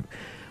expensive.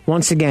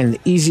 Once again, the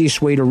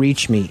easiest way to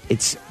reach me,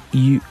 it's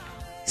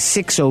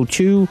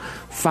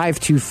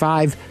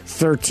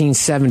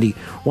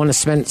 602-525-1370. Want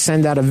to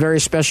send out a very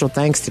special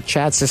thanks to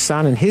Chad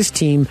Sasan and his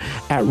team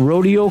at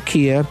Rodeo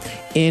Kia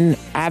in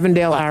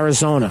Avondale,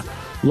 Arizona,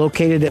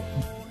 located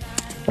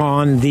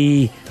on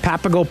the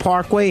Papago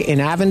Parkway in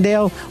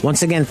Avondale.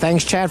 Once again,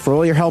 thanks, Chad, for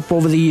all your help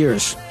over the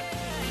years.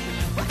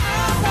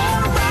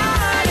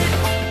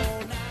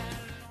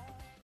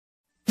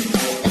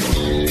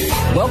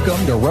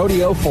 Welcome to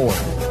Rodeo Ford,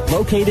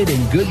 located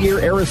in Goodyear,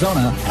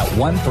 Arizona at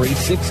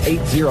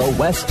 13680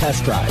 West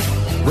Test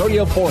Drive.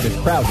 Rodeo Ford is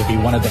proud to be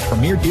one of the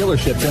premier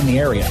dealerships in the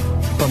area.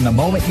 From the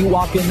moment you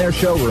walk in their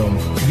showroom,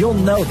 you'll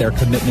know their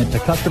commitment to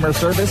customer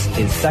service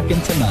is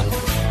second to none.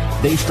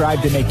 They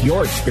strive to make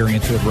your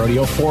experience with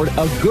Rodeo Ford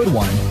a good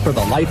one for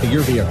the life of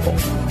your vehicle.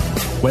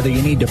 Whether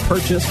you need to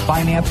purchase,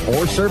 finance,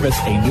 or service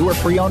a new or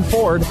pre-owned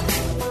Ford,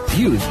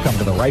 you've come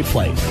to the right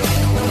place.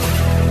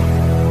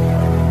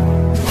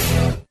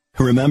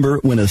 Remember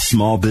when a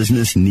small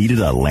business needed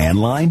a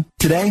landline?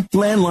 Today,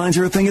 landlines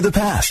are a thing of the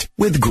past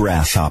with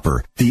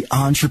Grasshopper, the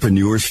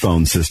entrepreneur's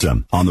phone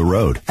system. On the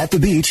road, at the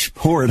beach,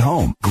 or at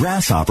home,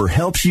 Grasshopper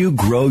helps you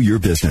grow your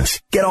business.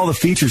 Get all the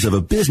features of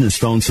a business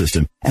phone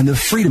system and the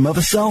freedom of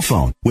a cell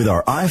phone with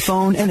our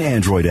iPhone and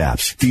Android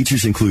apps.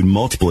 Features include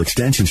multiple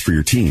extensions for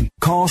your team,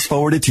 calls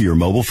forwarded to your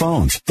mobile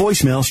phones,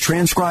 voicemails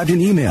transcribed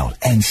and emailed,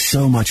 and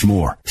so much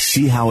more.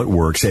 See how it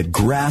works at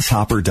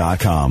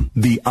grasshopper.com,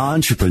 the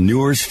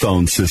entrepreneur's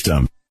phone system.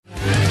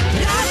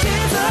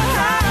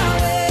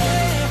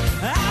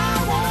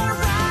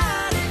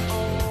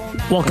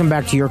 Welcome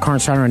back to Your Car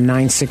Insider on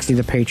 960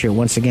 The Patriot.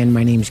 Once again,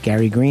 my name's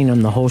Gary Green.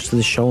 I'm the host of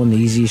the show, and the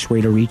easiest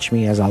way to reach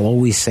me, as I'll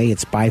always say,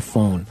 it's by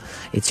phone.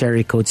 It's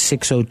area code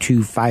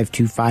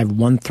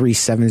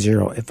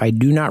 602-525-1370. If I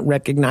do not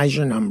recognize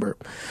your number,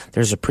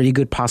 there's a pretty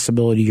good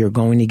possibility you're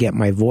going to get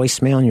my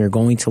voicemail and you're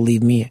going to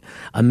leave me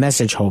a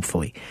message,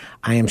 hopefully.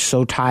 I am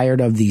so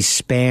tired of these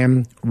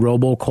spam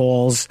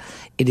robocalls.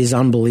 It is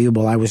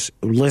unbelievable. I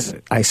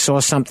saw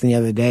something the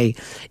other day.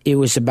 It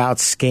was about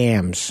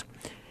scams.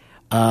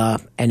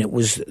 And it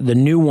was, the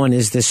new one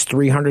is this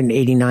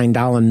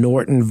 $389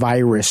 Norton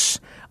virus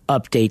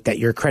update that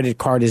your credit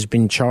card has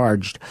been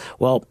charged.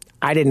 Well,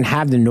 I didn't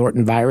have the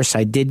Norton virus.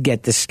 I did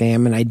get the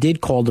scam, and I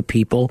did call the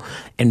people,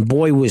 and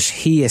boy, was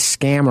he a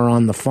scammer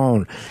on the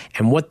phone.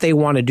 And what they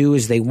want to do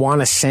is they want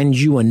to send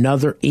you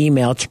another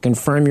email to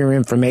confirm your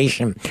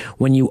information.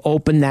 When you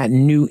open that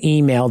new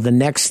email, the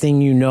next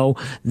thing you know,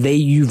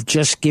 you've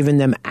just given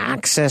them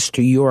access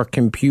to your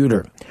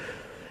computer.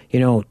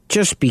 You know,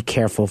 just be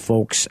careful,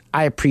 folks.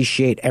 I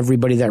appreciate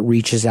everybody that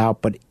reaches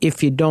out, but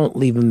if you don't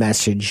leave a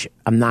message,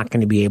 I'm not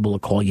going to be able to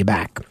call you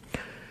back.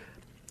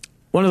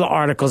 One of the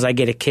articles I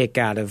get a kick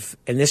out of,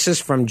 and this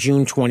is from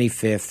June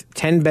 25th,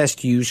 10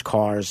 best used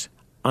cars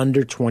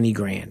under 20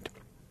 grand.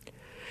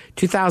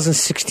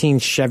 2016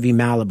 Chevy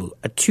Malibu,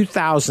 a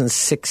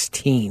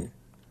 2016.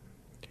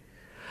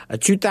 A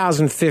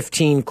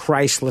 2015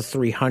 Chrysler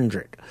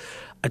 300.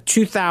 A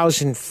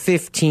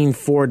 2015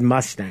 Ford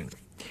Mustang.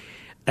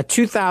 A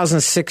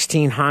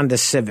 2016 Honda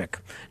Civic.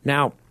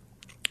 Now,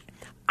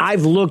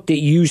 I've looked at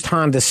used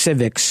Honda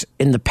Civics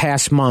in the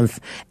past month,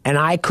 and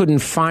I couldn't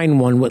find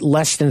one with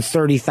less than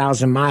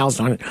 30,000 miles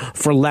on it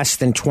for less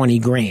than 20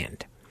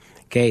 grand.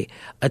 Okay,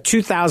 a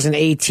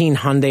 2018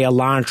 Hyundai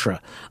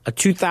Elantra, a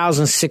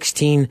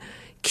 2016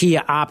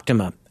 Kia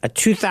Optima, a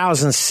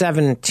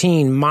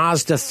 2017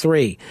 Mazda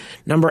 3.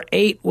 Number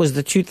 8 was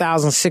the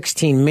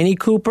 2016 Mini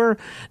Cooper.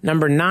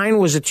 Number 9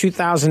 was a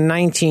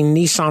 2019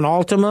 Nissan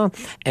Altima.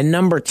 And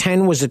number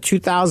 10 was a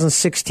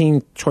 2016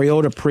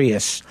 Toyota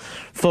Prius.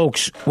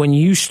 Folks, when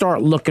you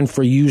start looking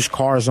for used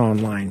cars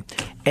online,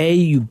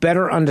 you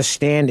better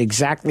understand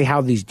exactly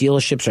how these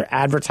dealerships are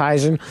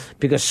advertising,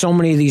 because so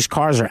many of these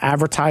cars are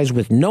advertised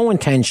with no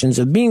intentions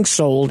of being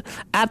sold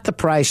at the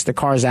price the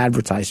car's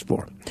advertised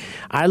for.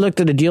 I looked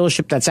at a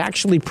dealership that's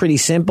actually pretty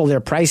simple. Their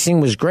pricing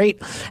was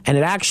great, and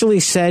it actually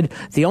said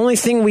the only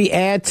thing we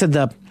add to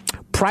the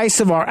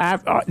price of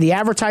the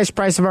advertised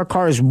price of our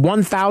car is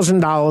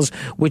 $1,000,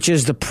 which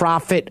is the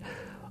profit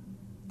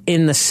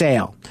in the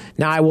sale.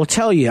 Now, I will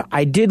tell you,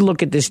 I did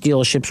look at this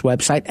dealership's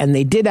website, and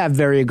they did have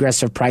very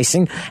aggressive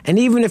pricing. And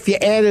even if you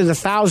added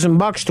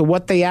 $1,000 to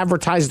what they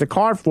advertised the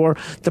car for,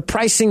 the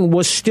pricing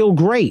was still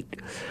great.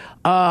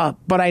 But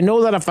I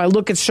know that if I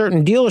look at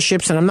certain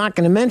dealerships, and I'm not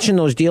going to mention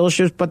those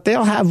dealerships, but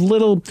they'll have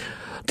little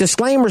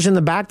disclaimers in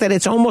the back that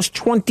it's almost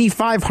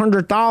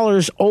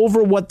 $2,500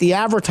 over what the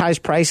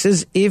advertised price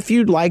is if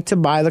you'd like to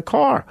buy the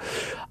car.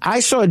 I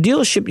saw a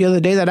dealership the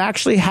other day that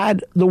actually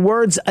had the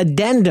words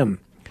addendum.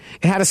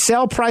 It had a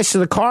sale price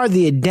of the car,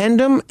 the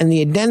addendum, and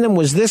the addendum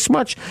was this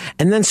much,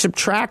 and then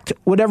subtract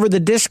whatever the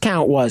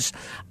discount was.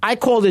 I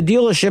called a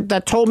dealership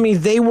that told me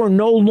they were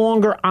no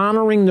longer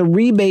honoring the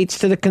rebates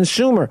to the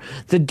consumer.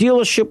 The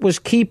dealership was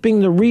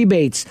keeping the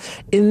rebates.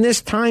 In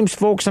this times,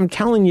 folks, I'm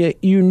telling you,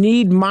 you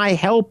need my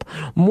help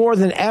more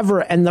than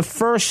ever. And the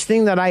first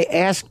thing that I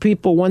ask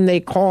people when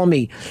they call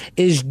me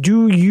is,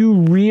 do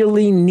you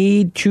really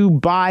need to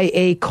buy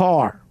a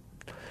car?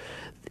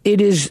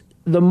 It is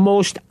the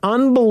most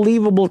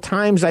unbelievable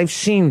times I've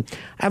seen.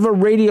 I have a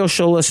radio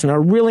show listener, a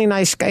really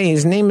nice guy.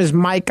 His name is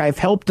Mike. I've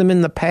helped him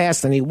in the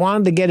past, and he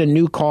wanted to get a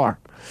new car.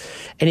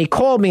 And he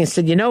called me and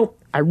said,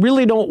 I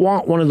really don't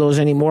want one of those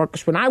anymore,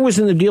 because when I was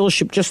in the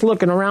dealership just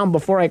looking around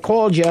before I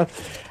called you,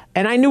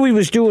 and I knew he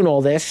was doing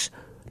all this,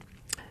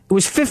 it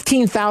was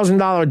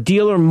 $15,000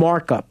 dealer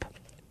markup,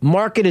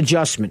 market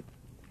adjustment.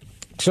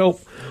 So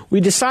we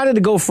decided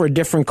to go for a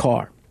different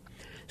car.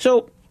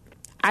 So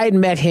I had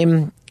met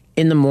him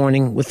in the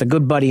morning with a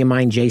good buddy of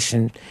mine,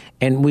 Jason,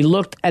 and we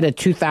looked at a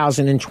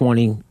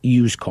 2020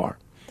 used car,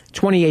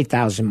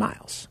 28,000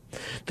 miles.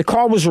 The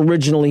car was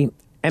originally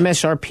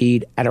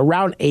MSRP'd at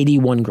around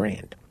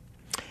 $81,000,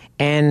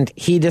 and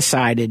he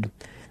decided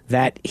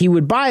that he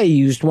would buy a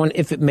used one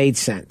if it made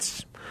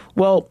sense.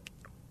 Well,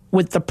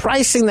 with the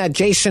pricing that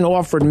Jason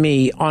offered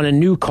me on a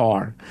new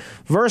car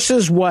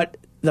versus what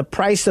the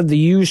price of the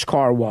used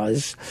car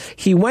was,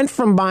 he went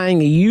from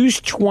buying a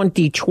used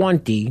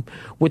 2020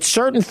 with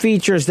certain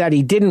features that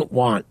he didn't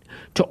want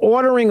to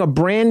ordering a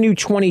brand new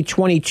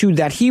 2022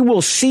 that he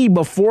will see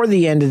before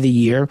the end of the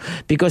year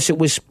because it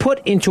was put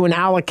into an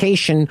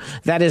allocation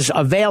that is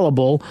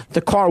available.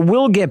 The car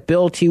will get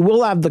built. He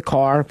will have the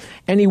car,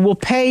 and he will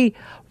pay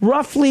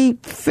roughly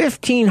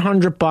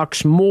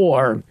 $1,500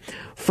 more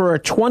for a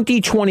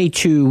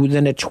 2022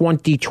 than a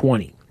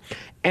 2020.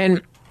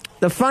 And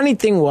the funny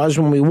thing was,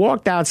 when we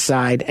walked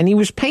outside, and he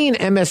was paying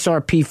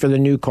MSRP for the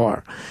new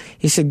car,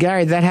 he said,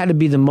 Gary, that had to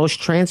be the most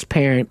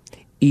transparent,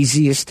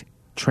 easiest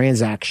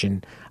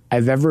transaction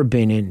I've ever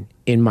been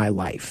in my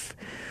life.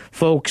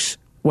 Folks,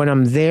 when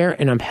I'm there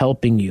and I'm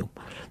helping you,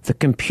 the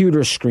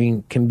computer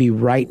screen can be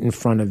right in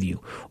front of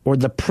you, or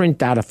the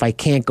printout, if I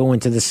can't go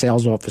into the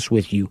sales office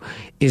with you,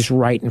 is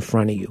right in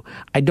front of you.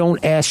 I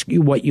don't ask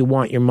you what you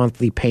want your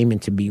monthly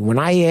payment to be. When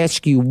I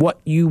ask you what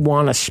you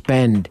want to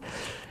spend,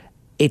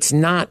 it's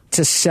not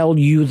to sell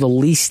you the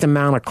least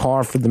amount of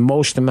car for the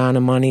most amount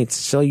of money. It's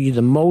to sell you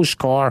the most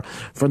car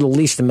for the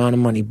least amount of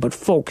money. But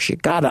folks, you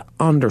got to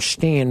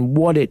understand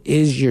what it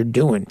is you're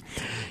doing.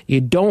 You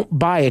don't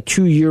buy a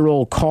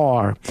 2-year-old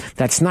car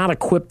that's not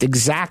equipped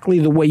exactly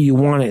the way you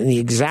want it in the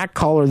exact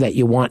color that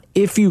you want,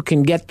 if you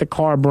can get the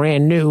car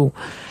brand new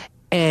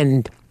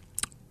and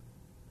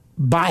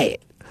buy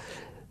it.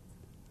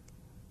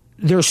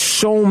 There's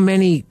so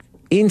many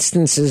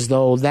instances,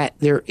 though, that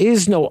there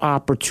is no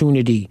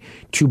opportunity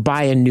to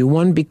buy a new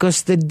one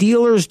because the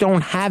dealers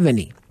don't have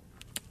any.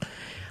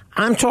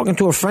 I'm talking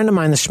to a friend of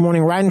mine this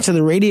morning riding to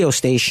the radio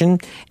station,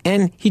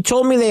 and he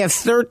told me they have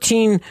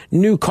 13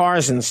 new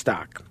cars in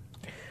stock,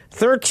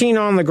 13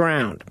 on the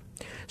ground.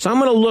 So I'm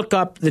going to look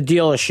up the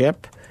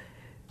dealership,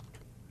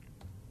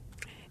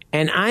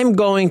 and I'm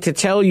going to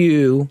tell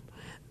you,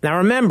 now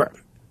remember,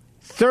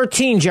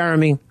 13,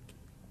 Jeremy.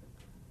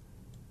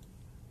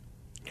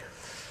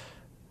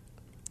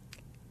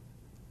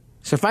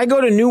 So if I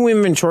go to new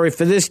inventory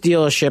for this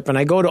dealership and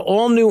I go to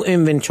all new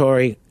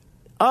inventory,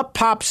 up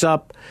pops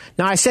up.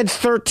 Now I said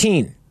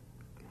 13,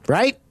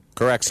 right?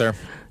 Correct, sir.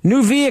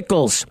 New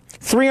vehicles,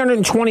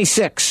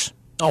 326.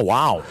 Oh,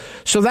 wow.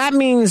 So that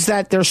means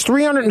that there's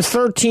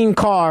 313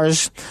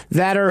 cars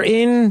that are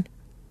in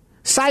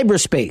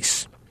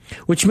cyberspace,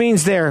 which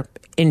means they're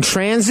in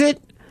transit,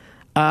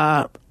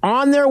 on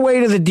their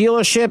way to the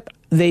dealership.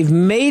 They've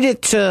made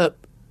it to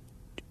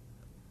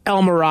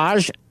El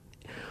Mirage,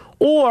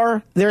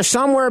 or they're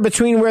somewhere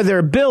between where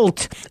they're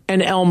built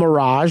and El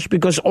Mirage,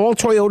 because all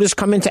Toyotas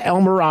come into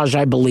El Mirage,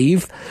 I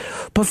believe.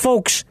 But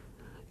folks,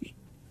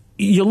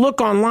 you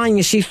look online,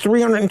 you see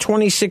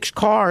 326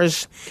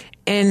 cars,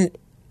 and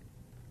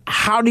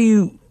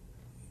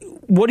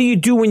what do you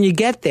do when you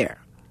get there?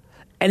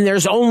 and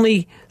there's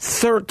only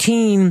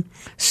 13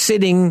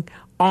 sitting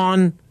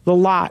on the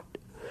lot.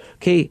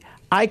 Okay,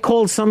 I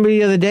called somebody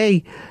the other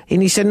day,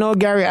 and he said, no,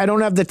 Gary, I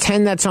don't have the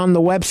 10 that's on the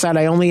website.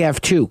 I only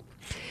have 2.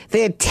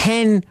 They had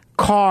 10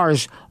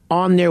 cars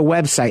on their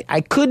website.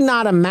 I could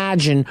not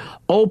imagine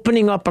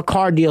opening up a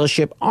car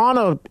dealership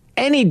on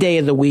any day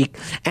of the week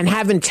and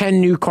having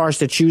 10 new cars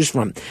to choose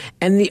from.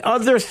 And the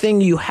other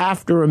thing you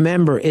have to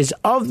remember is,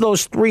 of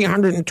those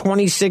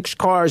 326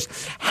 cars,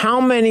 how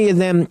many of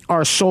them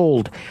are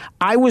sold?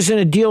 I was in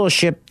a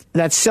dealership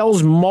that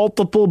sells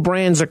multiple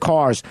brands of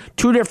cars,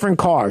 2 different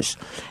cars,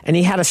 and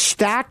he had a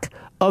stack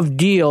of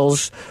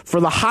deals for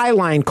the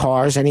Highline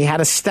cars, and he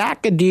had a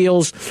stack of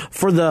deals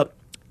for the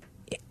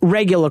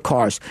regular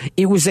cars.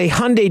 It was a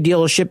Hyundai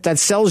dealership that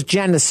sells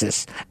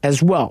Genesis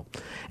as well.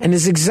 And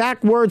his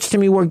exact words to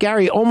me were,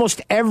 Gary, almost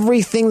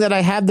everything that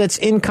I have that's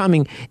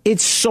incoming,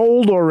 it's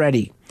sold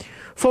already.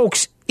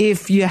 Folks,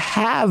 if you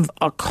have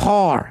a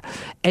car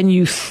and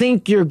you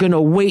think you're going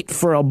to wait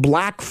for a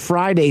Black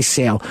Friday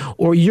sale,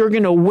 or you're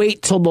going to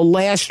wait till the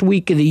last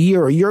week of the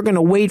year, or you're going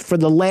to wait for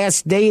the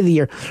last day of the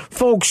year,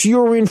 folks,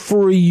 you're in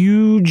for a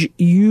huge,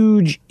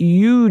 huge,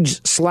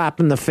 huge slap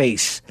in the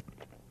face.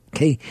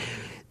 Okay?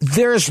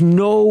 There's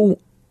no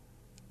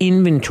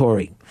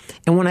inventory.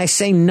 And when I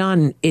say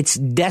none, it's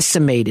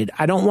decimated.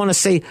 I don't want to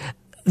say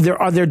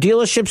there are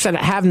dealerships that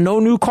have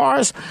no new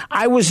cars.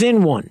 I was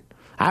in one.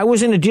 I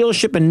was in a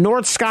dealership in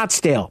North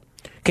Scottsdale.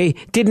 Okay,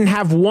 didn't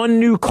have one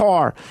new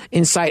car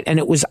in sight, and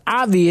it was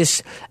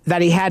obvious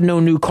that he had no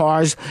new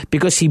cars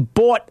because he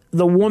bought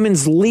the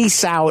woman's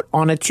lease out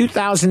on a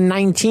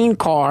 2019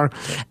 car,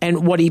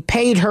 and what he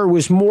paid her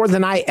was more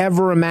than I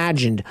ever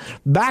imagined.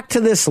 Back to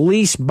this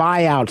lease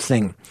buyout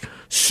thing.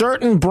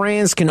 Certain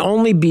brands can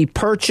only be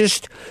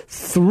purchased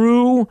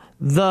through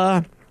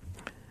the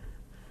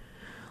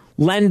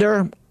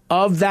lender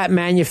of that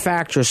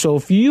manufacturer. So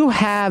if you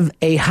have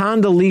a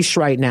Honda lease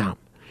right now,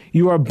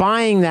 you are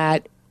buying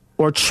that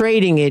or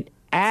trading it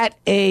at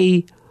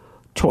a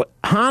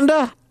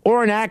Honda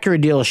or an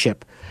Acura dealership.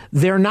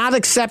 They're not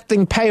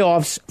accepting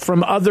payoffs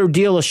from other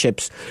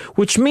dealerships,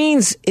 which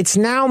means it's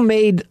now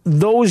made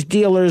those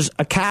dealers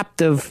a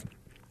captive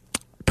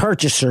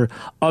purchaser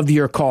of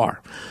your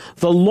car.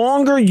 The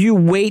longer you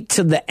wait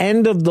to the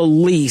end of the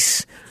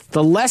lease,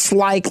 the less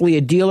likely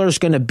a dealer is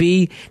going to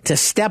be to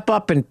step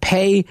up and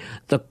pay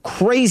the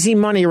crazy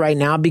money right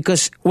now,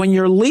 because when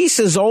your lease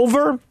is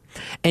over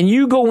and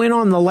you go in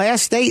on the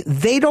last day,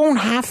 they don't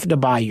have to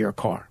buy your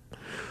car.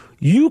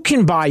 You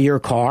can buy your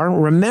car.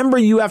 Remember,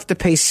 you have to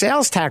pay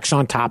sales tax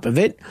on top of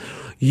it.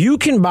 You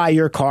can buy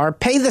your car,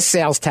 pay the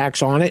sales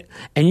tax on it,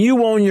 and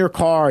you own your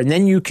car, and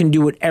then you can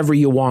do whatever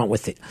you want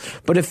with it.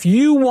 But if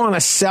you want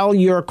to sell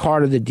your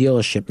car to the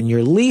dealership and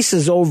your lease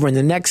is over in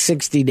the next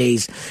 60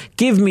 days,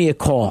 give me a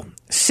call.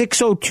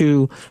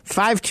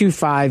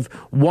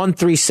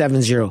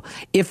 602-525-1370.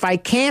 If I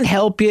can't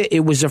help you,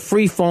 it was a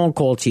free phone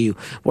call to you.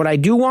 What I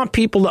do want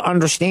people to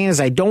understand is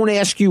I don't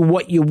ask you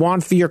what you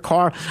want for your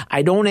car.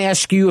 I don't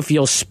ask you if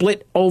you'll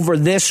split over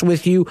this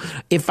with you.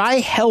 If I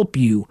help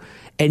you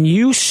and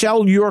you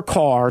sell your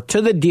car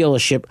to the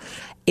dealership,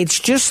 it's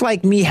just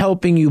like me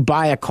helping you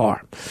buy a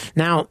car.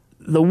 Now,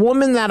 the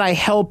woman that I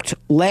helped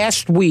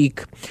last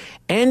week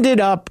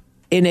ended up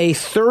in a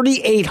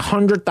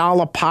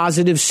 $3,800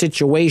 positive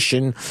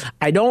situation.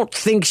 I don't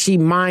think she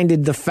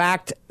minded the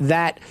fact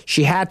that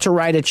she had to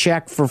write a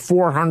check for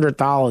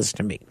 $400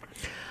 to me.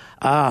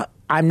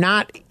 I'm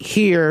not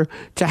here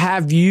to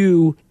have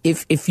you,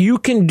 if you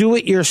can do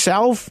it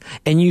yourself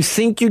and you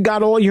think you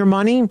got all your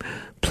money,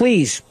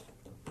 please,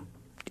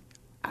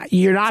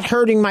 you're not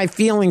hurting my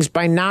feelings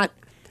by not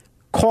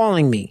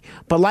calling me.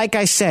 But like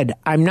I said,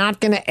 I'm not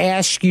going to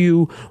ask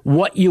you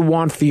what you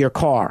want for your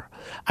car.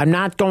 I'm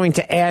not going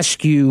to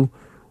ask you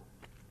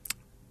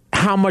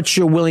how much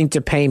you're willing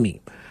to pay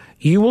me.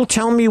 You will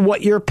tell me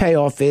what your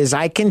payoff is.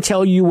 I can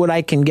tell you what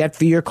I can get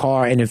for your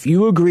car. And if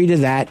you agree to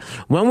that,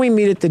 when we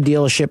meet at the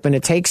dealership, and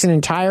it takes an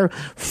entire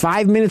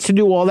 5 minutes to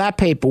do all that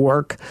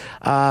paperwork,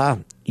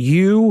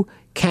 you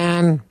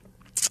can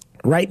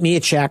write me a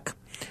check.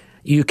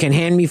 You can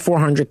hand me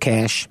 $400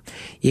 cash.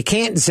 You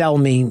can't Zelle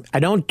me. I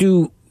don't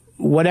do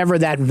whatever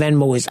that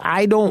Venmo is.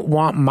 I don't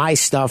want my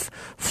stuff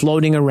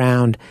floating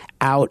around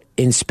out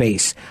in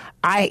space.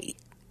 I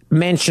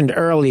mentioned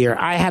earlier,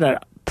 I had a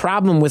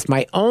problem with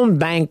my own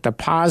bank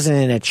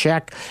depositing a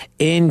check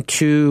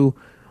into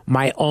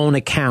my own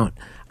account.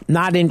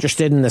 Not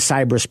interested in the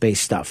cyberspace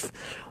stuff.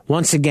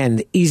 Once again,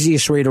 the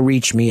easiest way to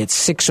reach me, it's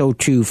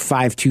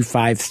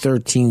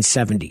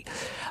 602-525-1370.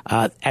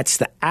 That's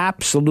the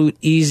absolute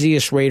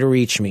easiest way to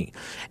reach me.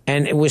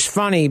 And it was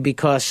funny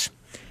because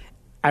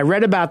I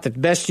read about the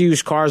best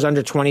used cars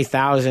under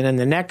 $20,000, and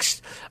the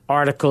next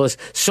article is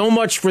so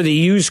much for the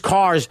used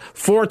cars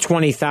for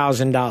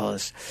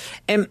 $20,000.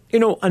 And, you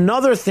know,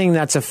 another thing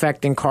that's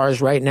affecting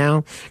cars right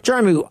now,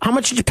 Jeremy, how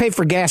much did you pay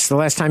for gas the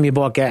last time you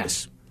bought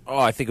gas? Oh,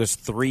 I think it was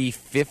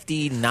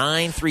 $3.59,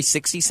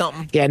 $3.60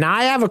 something. Yeah, now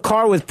I have a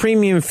car with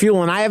premium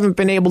fuel, and I haven't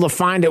been able to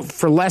find it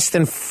for less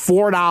than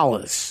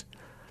 $4.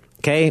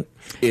 Okay?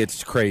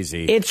 It's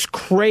crazy. It's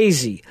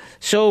crazy.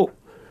 So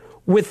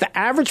with the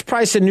average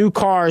price of new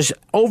cars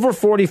over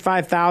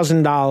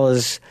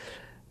 $45,000,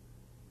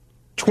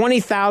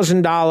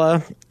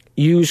 $20,000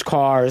 used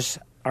cars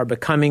are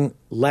becoming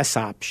less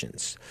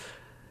options.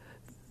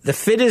 The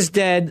Fit is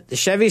dead. The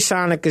Chevy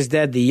Sonic is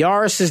dead. The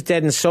Yaris is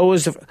dead. And so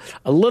is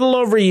a little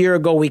over a year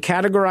ago, we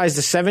categorized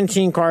the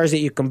 17 cars that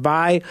you can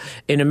buy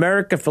in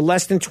America for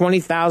less than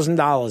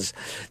 $20,000.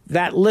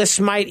 That list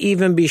might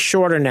even be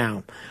shorter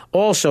now.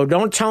 Also,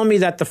 don't tell me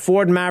that the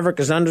Ford Maverick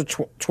is under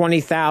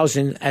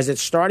 $20,000, as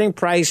its starting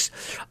price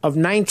of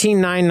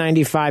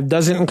 $19,995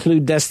 doesn't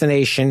include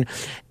destination.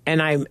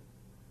 And I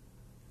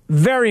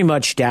very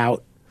much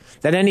doubt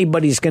that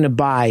anybody's going to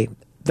buy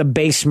the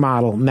base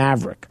model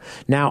Maverick.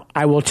 Now,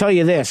 I will tell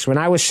you this. When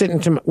I was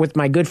sitting with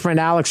my good friend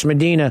Alex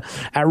Medina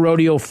at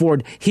Rodeo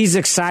Ford, he's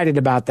excited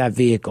about that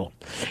vehicle.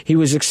 He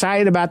was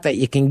excited about that.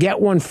 You can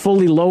get one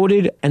fully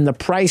loaded, and the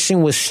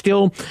pricing was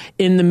still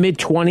in the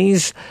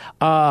mid-20s.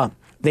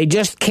 They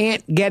just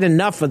can't get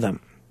enough of them.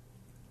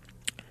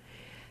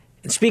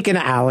 And speaking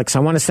of Alex, I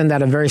want to send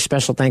out a very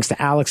special thanks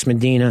to Alex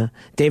Medina,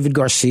 David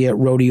Garcia at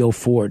Rodeo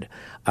Ford.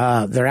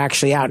 They're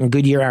actually out in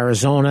Goodyear,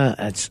 Arizona.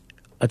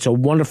 It's a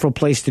wonderful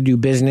place to do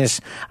business.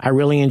 I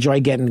really enjoy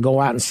getting to go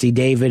out and see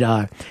David.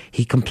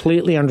 He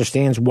completely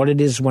understands what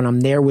it is when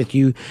I'm there with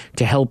you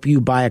to help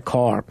you buy a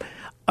car.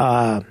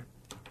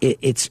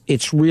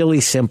 It's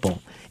really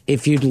simple.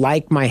 If you'd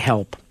like my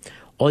help,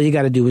 all you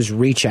got to do is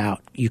reach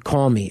out. You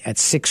call me at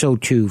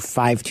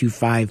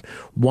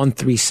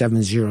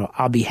 602-525-1370.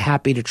 I'll be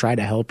happy to try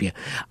to help you.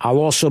 I'll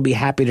also be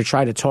happy to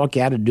try to talk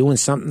you out of doing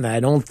something that I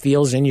don't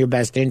feel is in your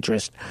best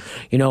interest.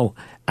 You know,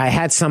 I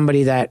had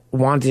somebody that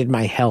wanted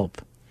my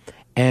help,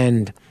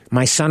 and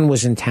my son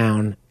was in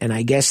town, and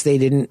I guess they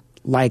didn't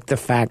like the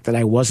fact that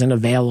I wasn't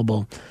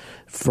available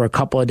for a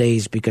couple of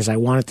days because I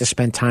wanted to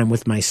spend time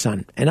with my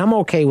son. And I'm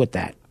okay with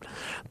that.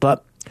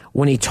 But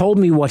when he told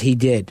me what he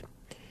did,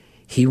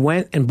 he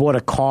went and bought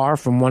a car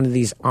from one of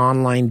these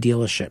online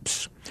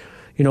dealerships.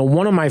 You know,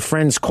 one of my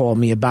friends called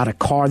me about a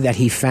car that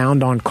he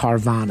found on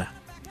Carvana.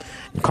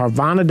 And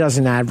Carvana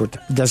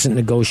doesn't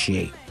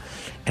negotiate.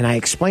 And I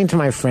explained to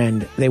my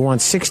friend they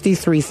want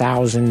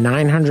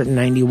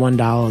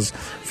 $63,991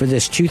 for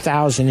this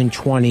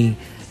 2020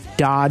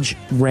 Dodge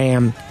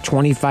Ram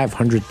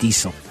 2500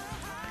 diesel. He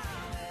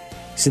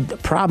said the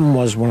problem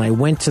was when I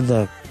went to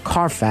the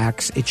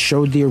Carfax, it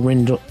showed the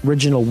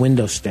original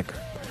window sticker.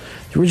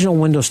 The original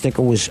window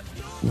sticker was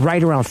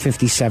right around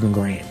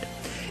 $57,000.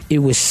 It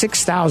was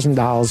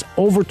 $6,000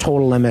 over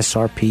total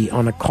MSRP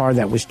on a car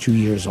that was 2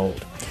 years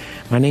old.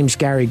 My name's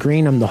Gary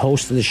Green. I'm the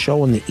host of the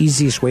show, and the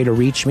easiest way to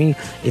reach me,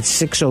 it's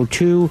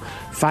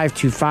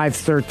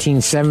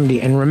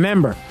 602-525-1370. And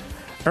remember,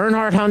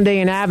 Earnhardt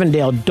Hyundai in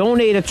Avondale,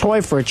 donate a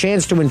toy for a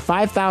chance to win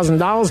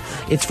 $5,000.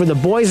 It's for the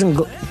Boys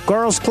and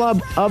Girls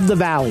Club of the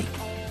Valley.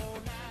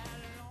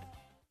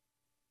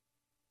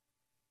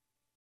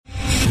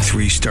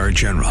 3-star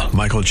General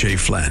Michael J.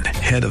 Flynn,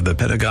 head of the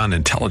Pentagon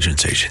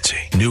Intelligence Agency,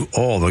 knew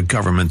all the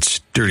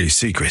government's dirty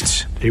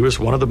secrets. He was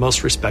one of the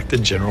most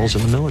respected generals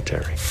in the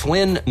military.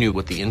 Flynn knew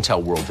what the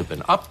intel world had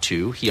been up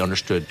to. He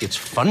understood its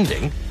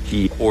funding.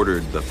 He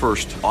ordered the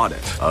first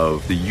audit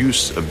of the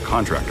use of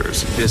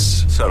contractors.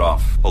 This set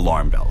off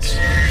alarm bells.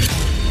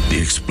 The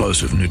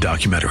explosive new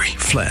documentary,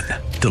 Flynn,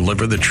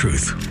 Deliver the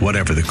Truth,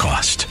 Whatever the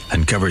Cost,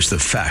 uncovers the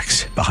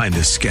facts behind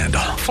this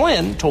scandal.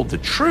 Flynn told the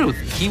truth.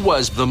 He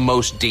was the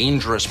most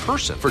dangerous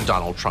person for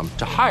Donald Trump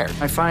to hire.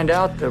 I find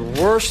out the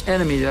worst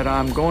enemy that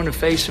I'm going to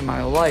face in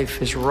my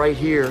life is right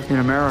here in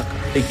America.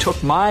 They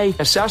took my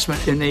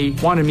assessment and they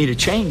wanted me to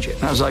change it.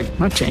 And I was like, I'm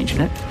not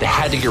changing it. They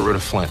had to get rid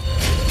of Flynn.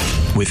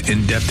 With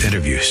in-depth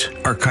interviews,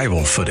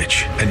 archival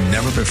footage, and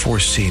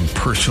never-before-seen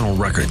personal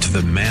records of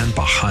the man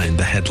behind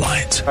the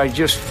headlines. I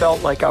just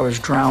felt like I was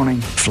drowning.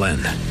 Flynn,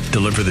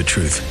 Deliver the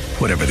Truth,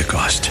 Whatever the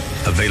Cost.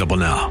 Available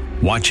now.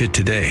 Watch it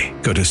today.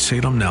 Go to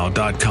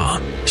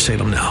salemnow.com.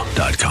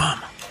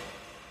 salemnow.com.